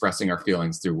at expressing our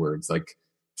feelings through words. Like,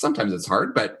 sometimes it's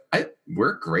hard, but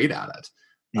we're great at it.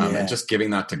 And just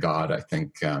giving that to God, I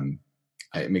think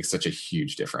it makes such a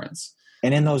huge difference.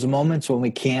 And in those moments when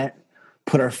we can't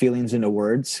put our feelings into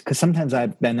words, because sometimes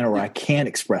I've been there where I can't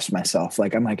express myself.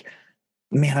 Like, I'm like,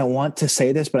 man, I want to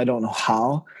say this, but I don't know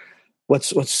how.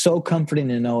 What's so comforting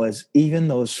to know is even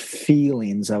those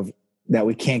feelings of that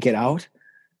we can't get out.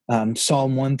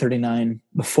 Psalm 139,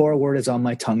 before a word is on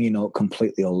my tongue, you know it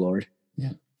completely, O Lord.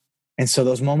 Yeah. And so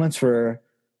those moments where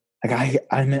like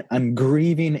I'm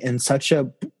grieving in such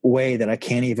a way that I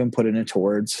can't even put it into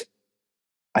words,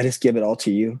 I just give it all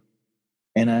to you.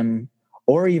 And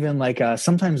or even like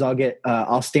sometimes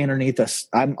I'll stand underneath us.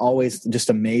 I'm always just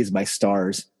amazed by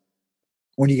stars.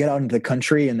 When you get out into the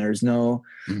country and there's no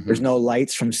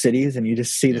lights from cities and you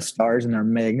just see the stars and their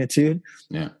magnitude.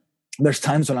 Yeah. There's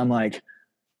times when I'm like,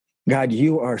 God,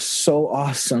 you are so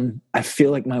awesome. I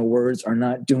feel like my words are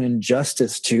not doing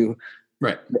justice to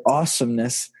the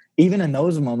awesomeness. Even in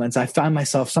those moments, I find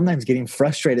myself sometimes getting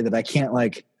frustrated that I can't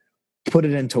like put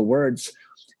it into words.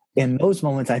 In those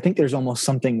moments, I think there's almost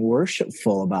something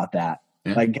worshipful about that.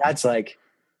 Yeah. Like God's like,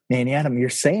 man, Adam, you're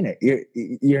saying it.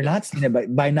 You're not saying it,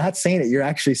 but by not saying it, you're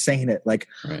actually saying it. Like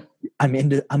I'm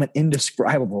an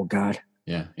indescribable God.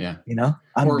 Yeah.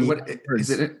 I'm Or what is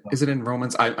it? Is it in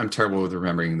Romans? I'm terrible with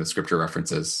remembering the scripture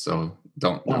references, so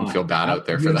don't feel bad out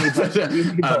there for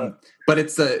that. But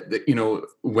it's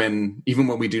when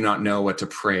we do not know what to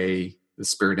pray, the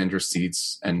Spirit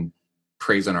intercedes and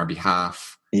prays on our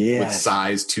behalf with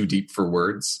sighs too deep for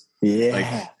words.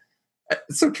 Yeah,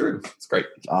 it's so true. It's great.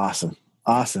 It's awesome.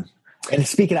 And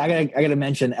speaking, I gotta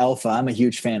mention Alpha. I'm a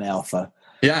huge fan of Alpha.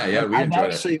 Yeah, we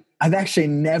enjoyed it. I've actually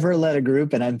never led a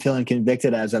group, and I'm feeling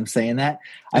convicted as I'm saying that.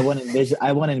 I went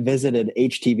and visited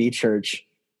HTV Church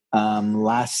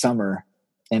last summer,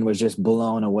 and was just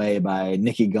blown away by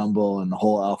Nikki Gumbel and the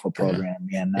whole Alpha program.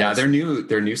 Yeah, their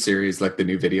new series, like the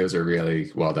new videos, are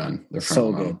really well done. They're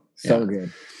so good, so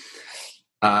good.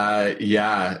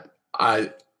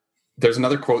 There's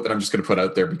another quote that I'm just going to put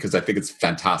out there because I think it's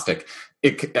fantastic.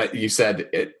 You said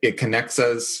it connects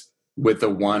us with the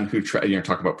one who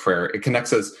talk about prayer. It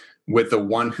connects us with the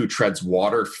one who treads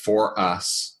water for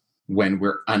us when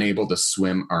we're unable to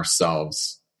swim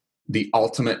ourselves. The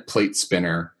ultimate plate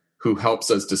spinner who helps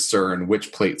us discern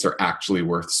which plates are actually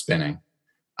worth spinning.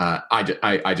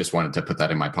 I just wanted to put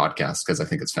that in my podcast because I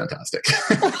think it's fantastic.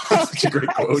 Such a great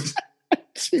quote.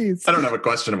 Jeez. I don't have a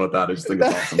question about that. I just think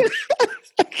it's awesome.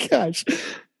 Gosh,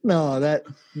 no,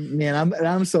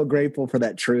 I'm so grateful for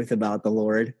that truth about the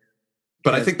Lord.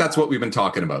 But I think that's what we've been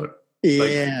talking about.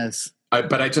 Yes.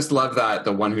 But I just love that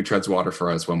the one who treads water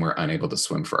for us when we're unable to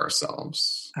swim for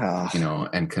ourselves,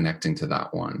 and connecting to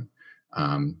that one.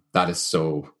 That is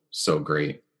so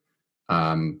great.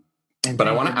 But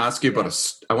I want to ask you about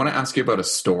a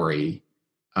story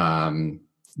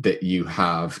that you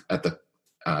have at the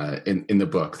in the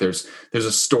book. There's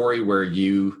a story where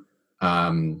you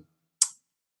talk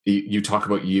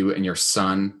about you and your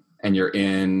son, and you're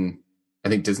in, I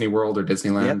think, Disney World or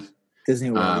Disneyland. Yep.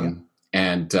 Disney World.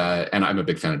 And I'm a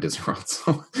big fan of Disney World.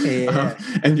 So,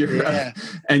 and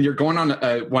you're going on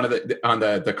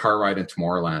the car ride in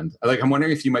Tomorrowland. I'm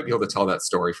wondering if you might be able to tell that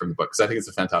story from the book, because I think it's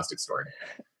a fantastic story.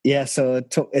 Yeah, so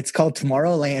it's called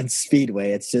Tomorrowland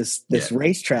Speedway. It's just this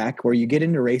racetrack where you get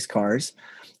into race cars,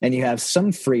 and you have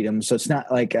some freedom. So it's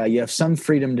not like you have some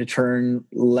freedom to turn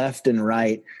left and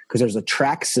right because there's a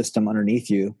track system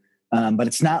underneath you, but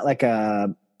it's not like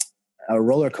a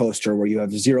roller coaster where you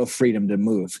have zero freedom to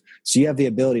move. So you have the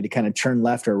ability to kind of turn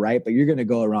left or right, but you're going to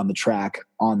go around the track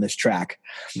on this track.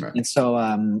 Right. And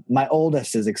so my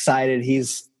oldest is excited.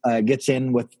 He's gets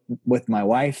in with my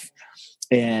wife,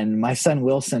 and my son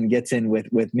Wilson gets in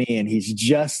with me, and he's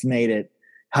just made it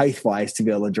height-wise to be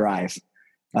able to drive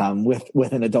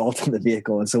with an adult in the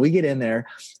vehicle. And so we get in there,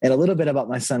 and a little bit about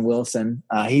my son Wilson.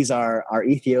 He's our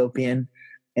Ethiopian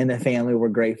in the family. We're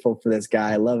grateful for this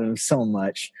guy. I love him so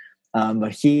much.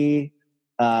 But he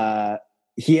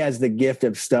has the gift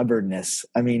of stubbornness.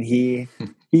 I mean, he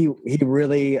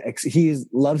really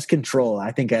loves control,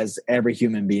 I think, as every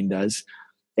human being does.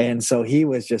 And so he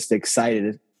was just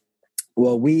excited.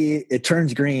 Well, it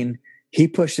turns green. He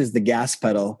pushes the gas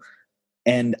pedal,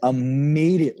 and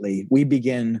immediately we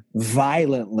begin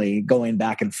violently going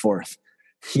back and forth.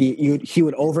 He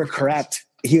would overcorrect.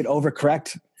 He would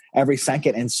overcorrect every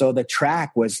second. And so the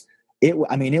track was,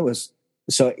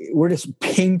 so we're just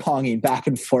ping-ponging back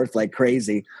and forth like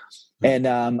crazy. And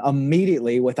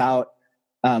immediately without,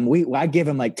 I give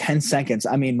him like 10 seconds.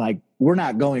 I mean, like, we're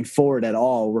not going forward at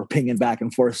all. We're pinging back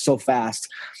and forth so fast.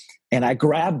 And I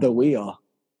grab the wheel,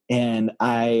 and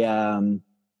I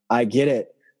get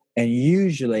it. And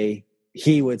usually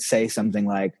he would say something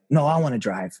like, "No, I want to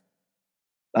drive."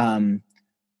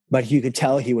 But you could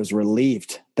tell he was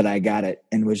relieved that I got it,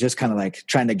 and was just kind of like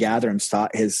trying to gather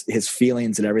his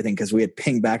feelings and everything, because we had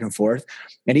pinged back and forth.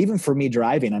 And even for me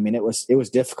driving, I mean, it was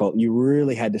difficult. You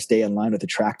really had to stay in line with the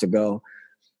track to go.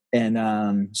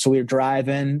 And so we were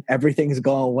driving, everything's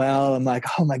going well. I'm like,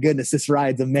 oh my goodness, this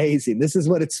ride's amazing. This is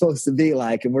what it's supposed to be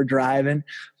like. And we're driving,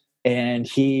 and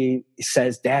he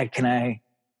says, "Dad, can I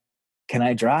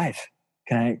drive?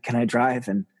 Can I drive?"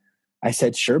 And I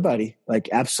said, "Sure, buddy. Like,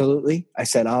 absolutely." I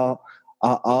said, I'll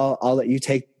let you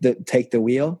take the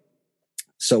wheel.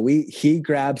 So he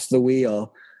grabs the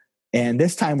wheel, and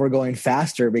this time we're going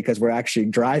faster because we're actually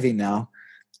driving now.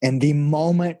 And the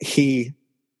moment he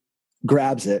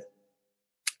grabs it,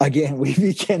 again, we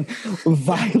begin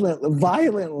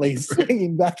violently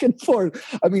swinging back and forth.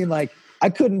 I mean, like, I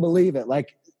couldn't believe it.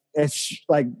 Like, it's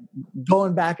like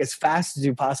going back as fast as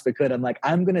you possibly could. I'm like,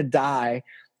 I'm going to die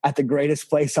at the greatest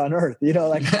place on earth,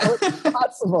 like, how is it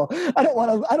possible? I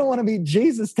don't want to meet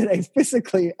Jesus today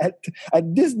physically at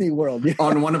Disney World.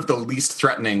 On one of the least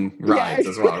threatening rides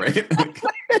as well, right?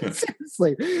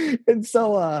 Seriously. And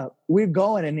so we're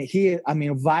going, and he, I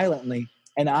mean, violently,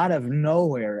 and out of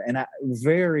nowhere, and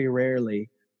very rarely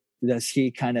does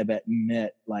he kind of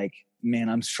admit like, man,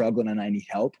 I'm struggling and I need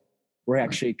help. We're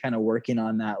actually kind of working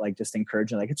on that, like just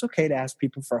encouraging, like, it's okay to ask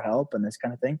people for help and this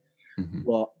kind of thing. Mm-hmm.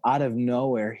 Well, out of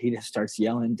nowhere, he just starts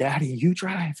yelling, Daddy, you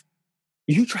drive,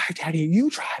 Daddy, you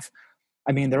drive.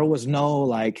 I mean, there was no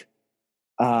like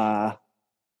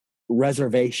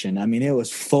reservation. I mean, it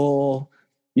was full,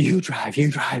 you drive.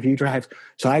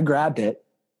 So I grabbed it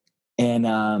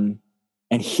and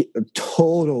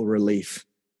total relief.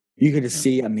 You could just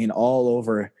see, I mean, all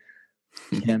over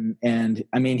him. And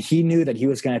I mean, he knew that he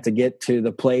was going to have to get to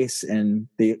the place and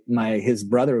his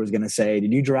brother was going to say,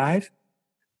 did you drive?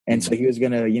 And so he was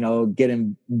going to, get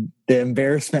him, the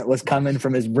embarrassment was coming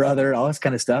from his brother, all this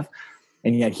kind of stuff.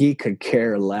 And yet he could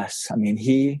care less. I mean,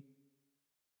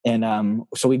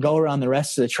 so we go around the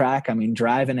rest of the track, I mean,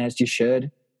 driving as you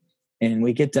should. And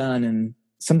we get done and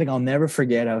something I'll never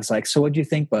forget. I was like, so what'd you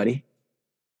think, buddy?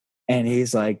 And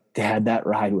he's like, Dad, that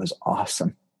ride was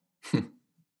awesome.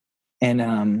 And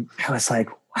I was like,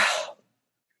 wow.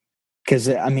 Because,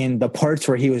 I mean, the parts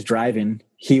where he was driving,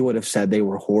 he would have said they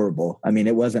were horrible. I mean,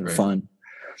 it wasn't fun.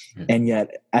 Yeah. And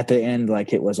yet at the end,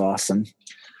 like, it was awesome.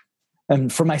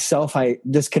 And for myself,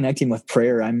 disconnecting with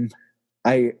prayer,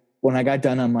 when I got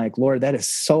done, I'm like, Lord, that is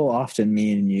so often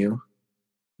me and you,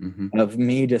 of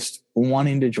me just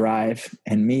wanting to drive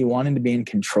and me wanting to be in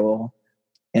control.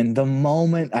 And the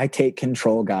moment I take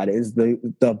control, God, is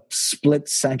the split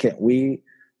second we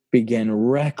begin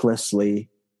recklessly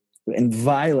and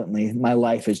violently, my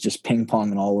life is just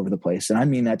ping-ponging all over the place. And I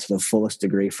mean that to the fullest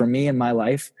degree. For me in my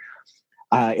life,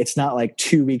 it's not like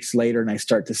 2 weeks later and I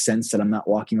start to sense that I'm not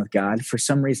walking with God. For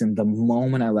some reason, the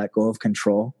moment I let go of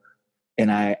control,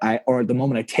 and or the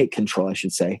moment I take control, I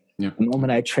should say, the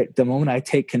moment I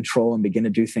take control and begin to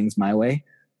do things my way,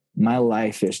 my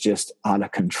life is just out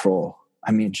of control.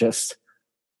 I mean,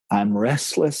 I'm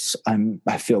restless.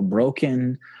 I feel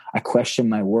broken. I question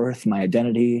my worth, my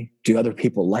identity. Do other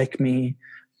people like me?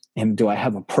 And do I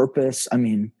have a purpose? I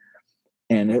mean,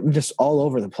 and I'm just all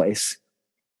over the place.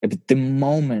 But the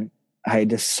moment I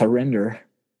just surrender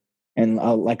and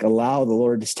allow the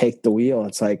Lord to take the wheel,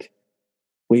 it's like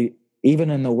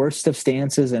even in the worst of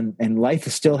stances and life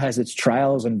still has its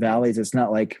trials and valleys. It's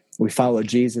not like we follow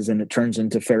Jesus and it turns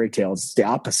into fairy tales. It's the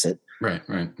opposite. Right.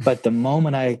 But the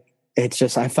moment I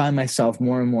find myself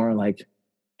more and more like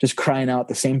just crying out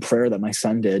the same prayer that my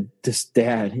son did. Just,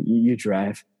 Dad, you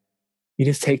drive. You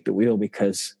just take the wheel,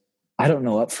 because I don't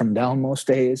know up from down most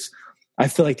days. I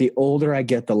feel like the older I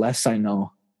get, the less I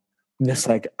know. I'm just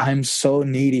like, I'm so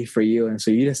needy for you. And so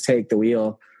you just take the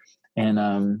wheel,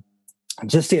 and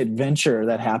just the adventure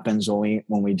that happens when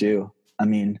we do. I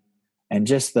mean, and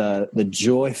just the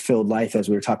joy-filled life, as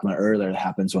we were talking about earlier, that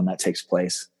happens when that takes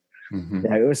place. Mm-hmm.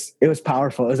 Yeah, it was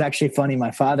powerful. It was actually funny. My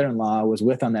father-in-law was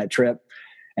with on that trip,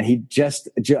 and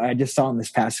I just saw him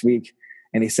this past week,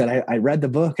 and he said, I read the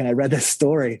book and I read this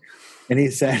story, and he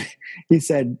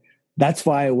said, that's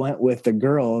why I went with the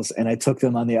girls and I took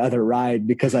them on the other ride,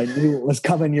 because I knew it was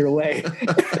coming your way.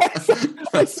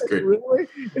 That's great. Really?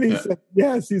 And he said,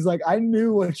 yes. He's like, I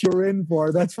knew what you were in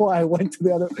for. That's why I went to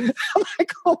the other. I'm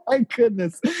like, oh my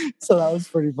goodness. So that was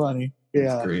pretty funny.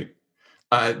 Yeah. That's great.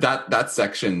 That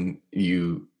section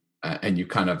and you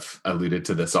kind of alluded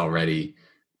to this already.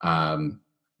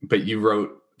 But you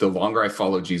wrote, the longer I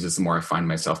follow Jesus, the more I find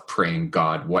myself praying,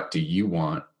 God, what do you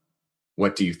want?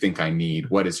 What do you think I need?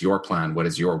 What is your plan? What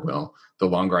is your will? The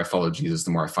longer I follow Jesus, the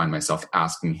more I find myself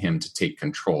asking him to take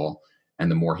control.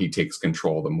 And the more he takes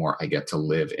control, the more I get to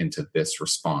live into this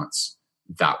response.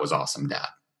 That was awesome, Dad.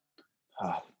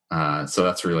 So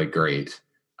that's really great.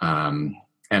 And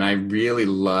I really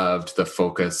loved the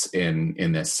focus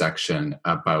in this section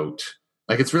about,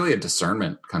 like, it's really a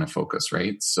discernment kind of focus,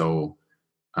 right? So,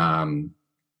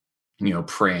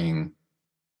 praying,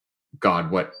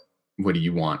 God, what do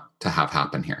you want to have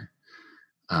happen here?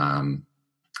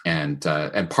 And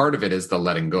part of it is the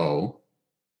letting go,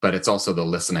 but it's also the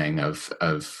listening of,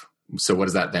 so what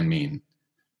does that then mean?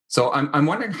 So I'm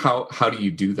wondering how do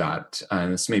you do that?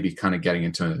 And this may be kind of getting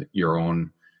into your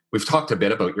own, we've talked a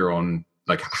bit about your own,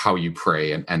 like how you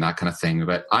pray and that kind of thing,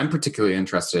 but I'm particularly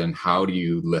interested in how do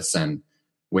you listen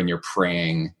when you're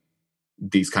praying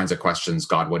these kinds of questions?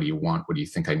 God, what do you want? What do you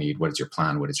think I need? What is your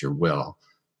plan? What is your will?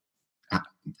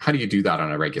 How do you do that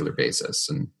on a regular basis?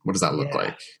 And what does that look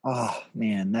like? Oh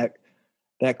man,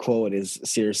 that quote is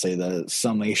seriously the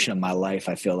summation of my life.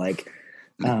 I feel like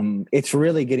it's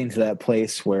really getting to that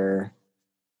place where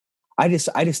I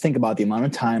just think about the amount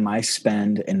of time I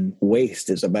spend, and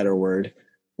waste is a better word,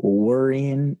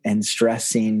 worrying and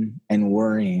stressing and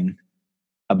worrying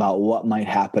about what might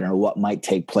happen or what might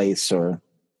take place, or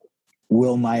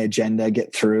will my agenda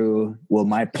get through? Will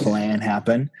my plan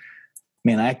happen?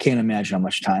 Man, I can't imagine how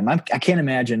much time. I can't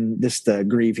imagine, just to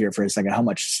grieve here for a second, how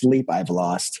much sleep I've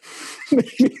lost.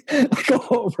 Go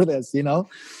over this,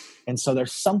 And so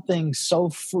there's something so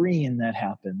freeing that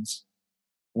happens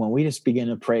when we just begin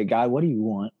to pray, God, what do you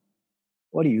want?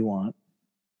 What do you want?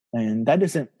 And that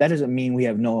doesn't mean we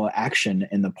have no action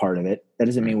in the part of it. That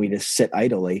doesn't mean we just sit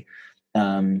idly.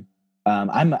 I'm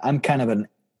kind of an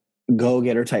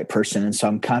go-getter type person, and so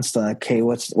I'm constantly, okay,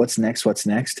 what's next? What's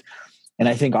next? And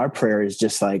I think our prayer is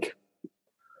just like,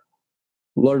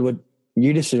 Lord, would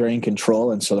you just are in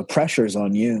control, and so the pressure is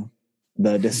on you,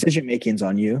 the decision making is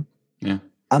on you. Yeah,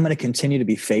 I'm going to continue to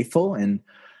be faithful and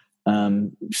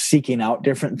seeking out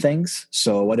different things.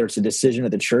 So whether it's a decision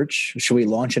at the church, should we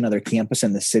launch another campus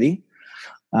in the city?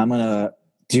 I'm going to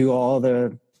do all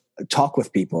the talk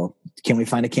with people. Can we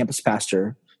find a campus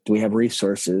pastor? Do we have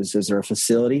resources? Is there a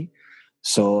facility?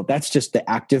 So that's just the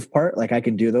active part. Like, I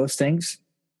can do those things.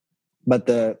 But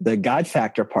the God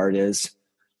factor part is,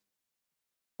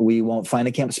 we won't find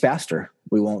a campus pastor.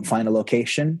 We won't find a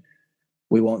location.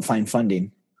 We won't find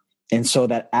funding. And so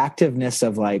that activeness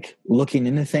of like looking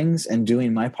into things and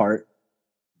doing my part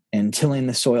and tilling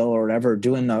the soil or whatever,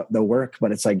 doing the work,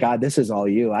 but it's like, God, this is all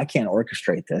you. I can't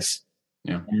orchestrate this.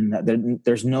 Yeah. And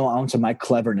there's no ounce of my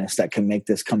cleverness that can make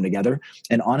this come together.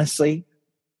 And honestly,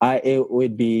 it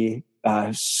would be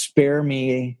spare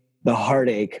me the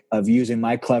heartache of using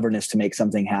my cleverness to make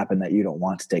something happen that you don't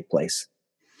want to take place,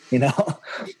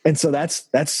 And so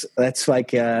that's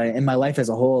like in my life as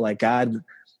a whole, like, God,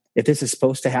 if this is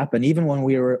supposed to happen, even when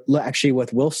we were actually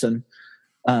with Wilson,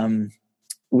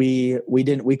 we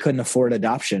couldn't afford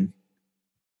adoption.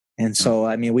 And so,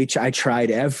 I mean, I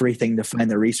tried everything to find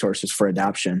the resources for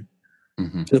adoption,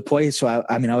 to the point. So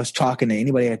I was talking to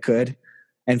anybody I could,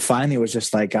 and finally it was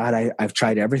just like, God, I've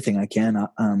tried everything I can,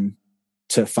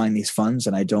 to find these funds,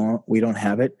 and we don't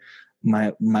have it.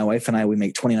 My wife and I, we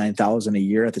make $29,000 a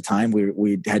year at the time.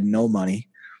 We had no money.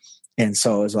 And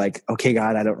so I was like, okay,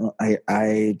 God, I don't know.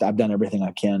 I've done everything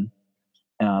I can.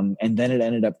 And then it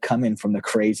ended up coming from the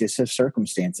craziest of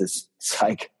circumstances. It's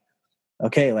like,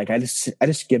 okay, like I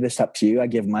just give this up to you. I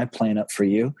give my plan up for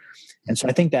you. And so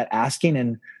I think that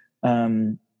asking,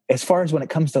 and as far as when it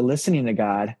comes to listening to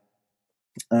God,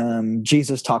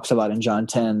 Jesus talks about in John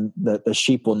 10 that the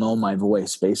sheep will know my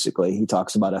voice. Basically, he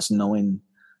talks about us knowing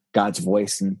God's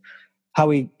voice, and how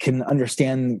we can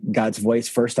understand God's voice.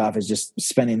 First off, is just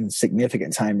spending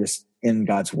significant time just in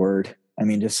God's word. I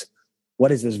mean, just what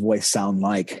does his voice sound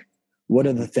like? What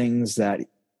are the things that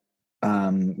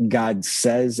God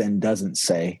says and doesn't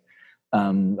say?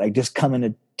 Like just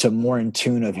coming to more in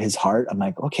tune of his heart. I'm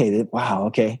like, okay, wow,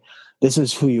 okay, this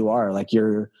is who you are. Like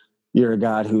you're a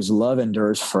God whose love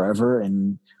endures forever,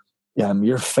 and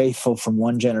you're faithful from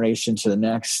one generation to the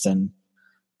next. And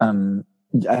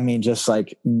I mean, just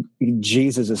like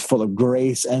Jesus is full of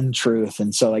grace and truth.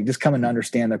 And so like just coming to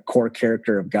understand the core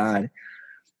character of God,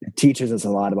 it teaches us a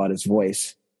lot about his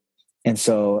voice. And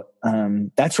so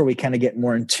that's where we kind of get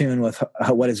more in tune with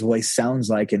what his voice sounds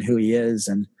like and who he is.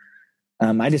 And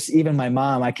even my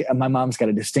mom, my mom's got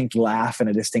a distinct laugh and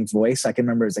a distinct voice. I can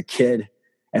remember as a kid,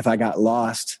 if I got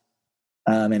lost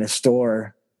in a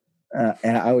store,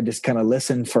 and I would just kind of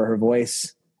listen for her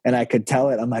voice, and I could tell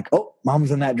it. I'm like, oh, mom's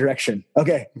in that direction.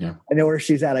 Okay. Yeah. I know where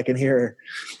she's at. I can hear her.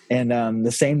 And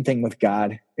the same thing with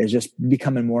God is just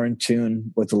becoming more in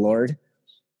tune with the Lord.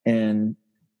 And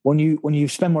when you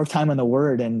spend more time on the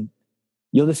word, and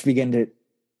you'll just begin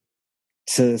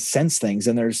to sense things.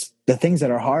 And there's the things that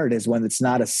are hard is when it's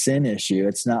not a sin issue.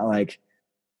 It's not like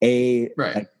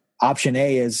like option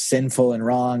A is sinful and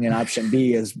wrong, and option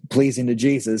B is pleasing to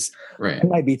Jesus. Right. It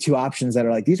might be two options that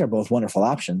are like, these are both wonderful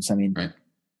options. I mean,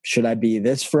 should I be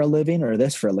this for a living or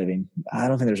this for a living? I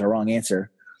don't think there's a wrong answer.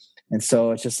 And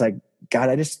so it's just like, God,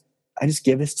 I just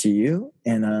give this to you.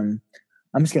 And I'm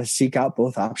just going to seek out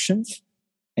both options.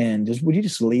 And would you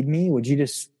just lead me? Would you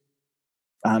just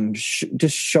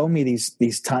show me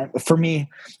these times? For me,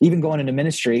 even going into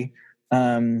ministry,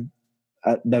 I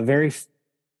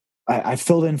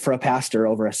filled in for a pastor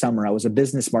over a summer. I was a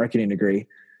business marketing degree.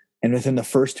 And within the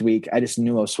first week, I just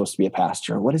knew I was supposed to be a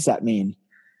pastor. What does that mean?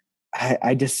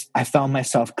 I found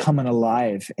myself coming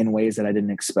alive in ways that I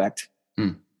didn't expect.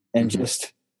 And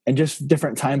just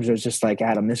different times it was just like,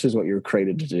 Adam, this is what you were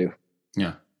created to do.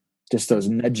 Yeah. Just those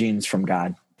nudgings from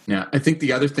God. Yeah. I think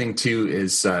the other thing too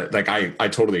is like, I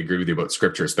totally agree with you about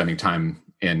scripture, spending time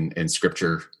in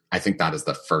scripture. I think that is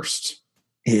the first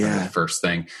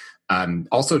thing.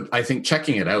 Also, I think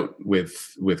checking it out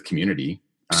with community.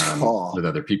 with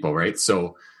other people, right?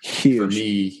 So Huge. for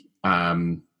me,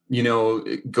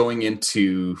 going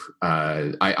into,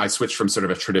 I switched from sort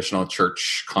of a traditional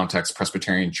church context,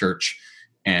 Presbyterian church,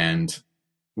 and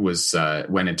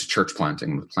went into church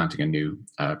planting a new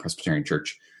Presbyterian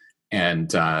church. And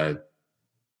part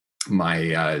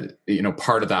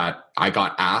of that, I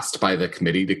got asked by the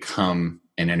committee to come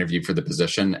and interview for the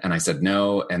position, and I said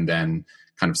no. And then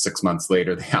kind of 6 months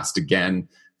later, they asked again.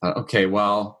 Okay,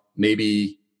 well,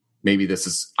 maybe this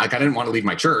is, like, I didn't want to leave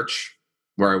my church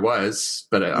where I was,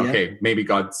 but okay, maybe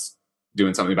God's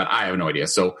doing something, but I have no idea.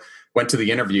 So went to the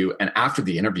interview, and after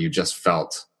the interview just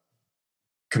felt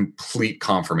complete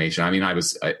confirmation. I mean, I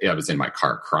was in my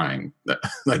car crying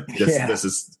like this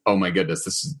is, oh my goodness,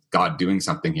 this is God doing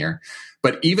something here.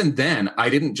 But even then, I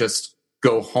didn't just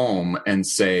go home and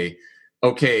say,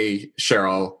 okay,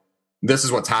 Cheryl, this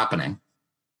is what's happening.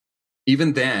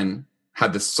 Even then,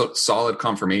 had this solid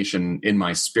confirmation in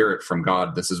my spirit from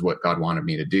God, this is what God wanted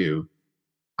me to do.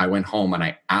 I went home and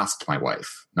I asked my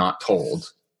wife, not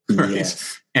told. Right?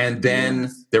 Yes. And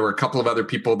then there were a couple of other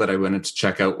people that I went to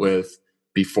check out with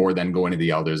before then going to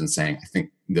the elders and saying, I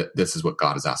think that this is what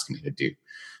God is asking me to do.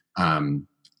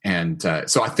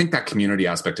 So I think that community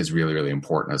aspect is really, really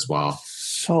important as well.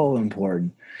 So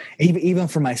important. Even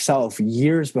for myself,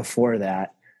 years before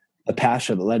that, the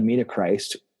pastor that led me to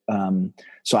Christ.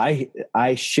 So I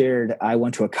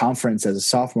went to a conference as a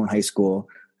sophomore in high school,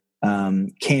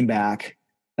 came back.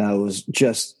 It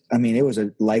was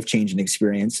a life-changing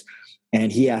experience. And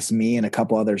he asked me and a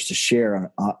couple others to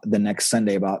share the next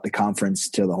Sunday about the conference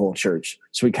to the whole church.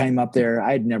 So we came up there.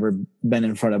 I'd never been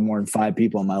in front of more than 5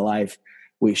 people in my life.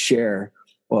 We share.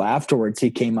 Well, afterwards,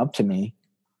 he came up to me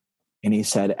and he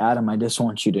said, Adam, I just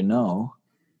want you to know,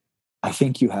 I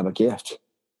think you have a gift.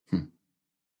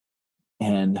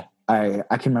 And I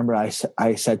can remember I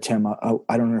said to him,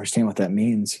 I don't understand what that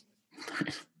means.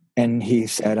 And he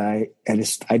said, I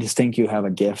just think you have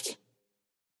a gift.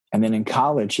 And then in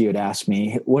college, he would ask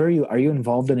me, are you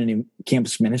involved in any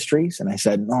campus ministries? And I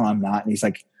said, no, I'm not. And he's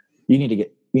like, you need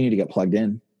to get plugged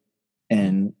in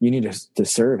and you need to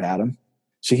serve, Adam.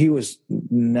 So he was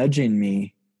nudging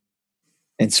me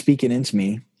and speaking into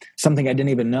me, something I didn't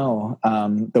even know.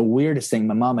 The weirdest thing,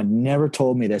 my mom had never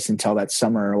told me this until that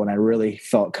summer when I really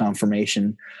felt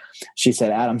confirmation. She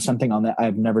said, Adam, something on that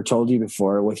I've never told you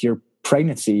before. With your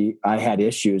pregnancy, I had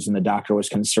issues and the doctor was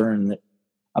concerned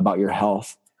about your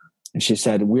health. And she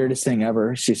said, weirdest thing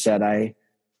ever. She said,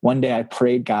 one day I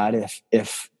prayed, God,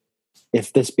 if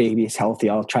this baby is healthy,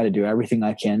 I'll try to do everything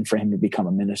I can for him to become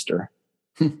a minister.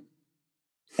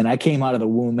 And I came out of the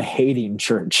womb hating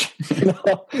church.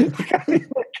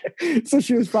 So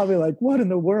she was probably like, what in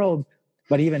the world?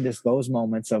 But even just those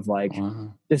moments of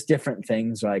just different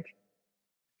things. Like,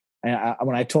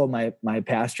 when I told my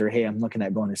pastor, hey, I'm looking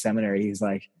at going to seminary, he's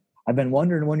like, I've been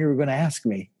wondering when you were going to ask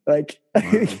me.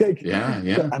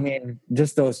 Yeah. I mean,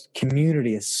 just those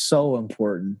community is so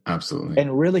important. Absolutely.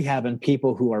 And really having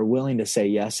people who are willing to say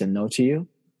yes and no to you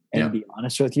and be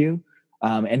honest with you.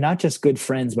 And not just good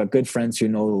friends, but good friends who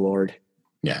know the Lord.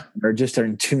 Yeah. Or just are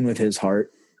in tune with his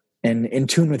heart and in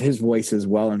tune with his voice as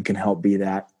well and can help be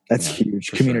that. That's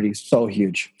huge. Community is so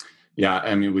huge. Yeah.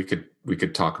 I mean, we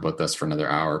could talk about this for another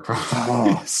hour probably.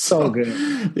 Oh, so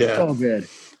good. Yeah. So good.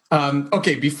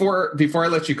 Okay. Before I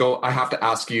let you go, I have to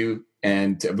ask you,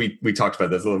 and we talked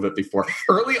about this a little bit before.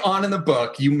 Early on in the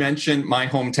book, you mentioned my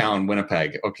hometown,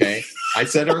 Winnipeg. Okay. I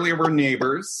said earlier we're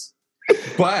neighbors,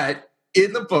 but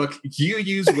in the book, you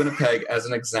use Winnipeg as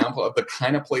an example of the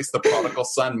kind of place the prodigal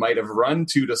son might have run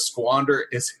to squander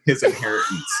his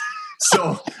inheritance.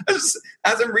 So as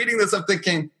I'm reading this, I'm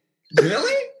thinking,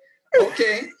 really?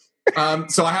 Okay.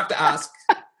 So I have to ask,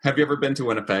 have you ever been to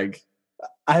Winnipeg?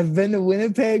 I've been to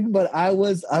Winnipeg, but I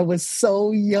was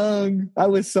so young.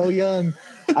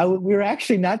 We were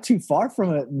actually not too far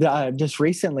from it. Just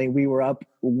recently, we were up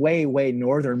way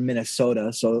northern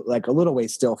Minnesota, so like a little way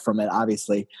still from it,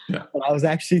 obviously. Yeah. But I was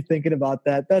actually thinking about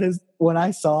that. That is, when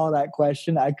I saw that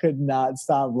question, I could not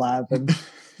stop laughing.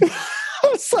 I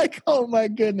was like, oh my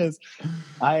goodness.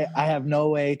 I have no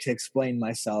way to explain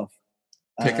myself.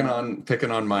 Picking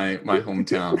on my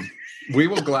hometown. We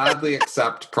will gladly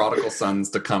accept prodigal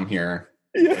sons to come here.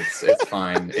 Yeah. It's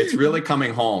fine. It's really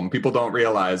coming home. People don't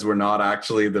realize we're not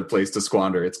actually the place to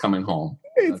squander. It's coming home.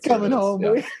 It's coming home.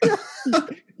 Yeah.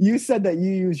 You said that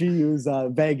you usually use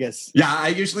Vegas. Yeah, I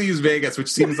usually use Vegas,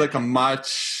 which seems like a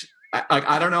much,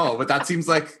 I don't know, but that seems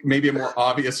like maybe a more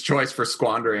obvious choice for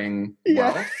squandering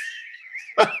wealth.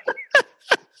 I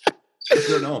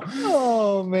don't know.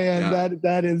 Oh man,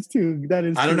 that is too.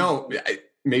 I don't know.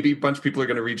 Maybe a bunch of people are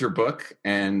going to read your book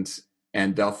and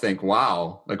and they'll think,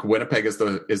 wow, like Winnipeg is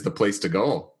the place to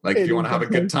go. Like if you want to have a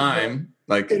good time,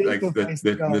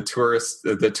 the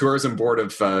tourism board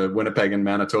of Winnipeg and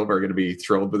Manitoba are going to be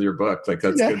thrilled with your book. Like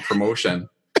that's good promotion.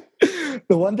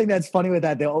 The one thing that's funny with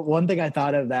that, the one thing I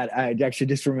thought of that I actually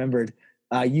just remembered,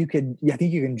 I think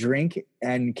you can drink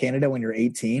in Canada when you're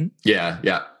 18.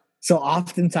 Yeah. So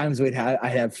oftentimes I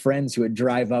have friends who would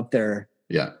drive up there.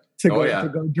 Yeah. To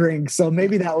go drink. So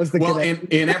maybe that was the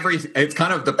it's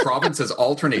kind of the provinces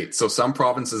alternate. So some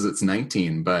provinces it's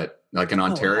 19, but like in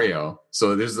Ontario. Wow.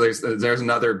 So there's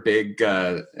another big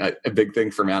a big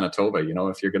thing for Manitoba. You know,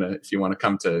 if you want to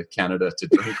come to Canada to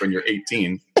drink when you're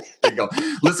 18, you go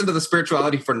listen to the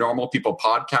Spirituality for Normal People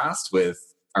podcast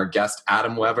with our guest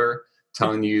Adam Weber,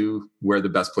 telling you where the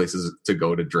best places to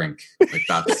go to drink. Like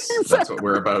that's what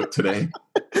we're about today.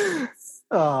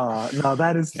 Oh no,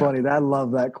 that is funny. I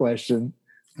love that question.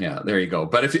 Yeah, there you go.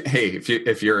 But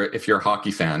if you're a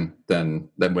hockey fan, then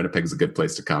Winnipeg's a good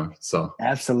place to come. So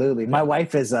absolutely, my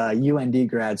wife is a UND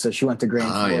grad, so she went to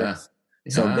Grand Forks. Yeah.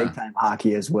 So big time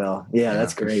hockey as well. Yeah,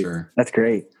 that's great. Sure. That's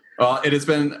great. Well, it has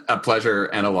been a pleasure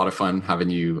and a lot of fun having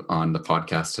you on the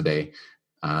podcast today.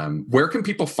 Where can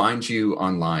people find you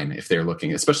online if they're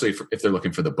looking, especially if they're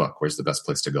looking for the book? Where's the best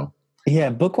place to go?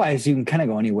 Yeah, book-wise, you can kind of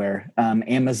go anywhere.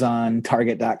 Amazon,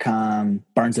 Target.com,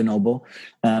 Barnes & Noble.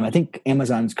 I think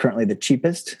Amazon's currently the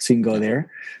cheapest, so you can go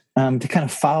there. To kind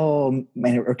of follow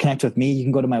or connect with me, you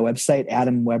can go to my website,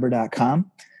 adamweber.com.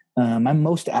 I'm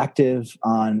most active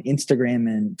on Instagram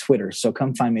and Twitter, so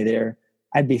come find me there.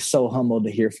 I'd be so humbled to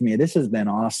hear from you. This has been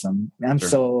awesome. I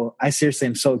seriously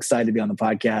am so excited to be on the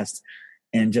podcast,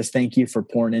 and just thank you for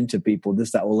pouring into people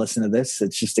that will listen to this.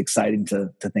 It's just exciting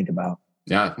to think about.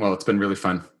 Yeah, well, it's been really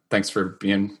fun. Thanks for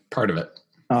being part of it.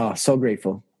 Oh, so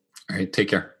grateful. All right, take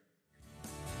care.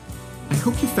 I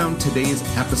hope you found today's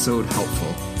episode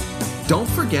helpful. Don't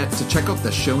forget to check out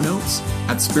the show notes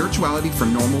at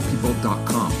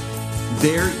spiritualityfornormalpeople.com.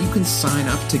 There you can sign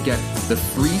up to get the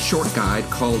free short guide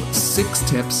called 6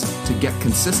 Tips to Get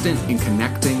Consistent in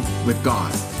Connecting with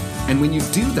God. And when you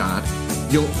do that,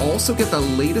 you'll also get the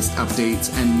latest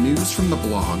updates and news from the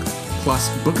blog, plus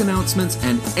book announcements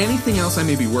and anything else I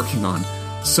may be working on.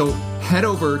 So head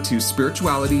over to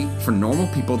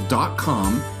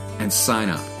spiritualityfornormalpeople.com and sign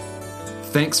up.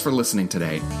 Thanks for listening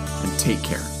today, and take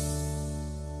care.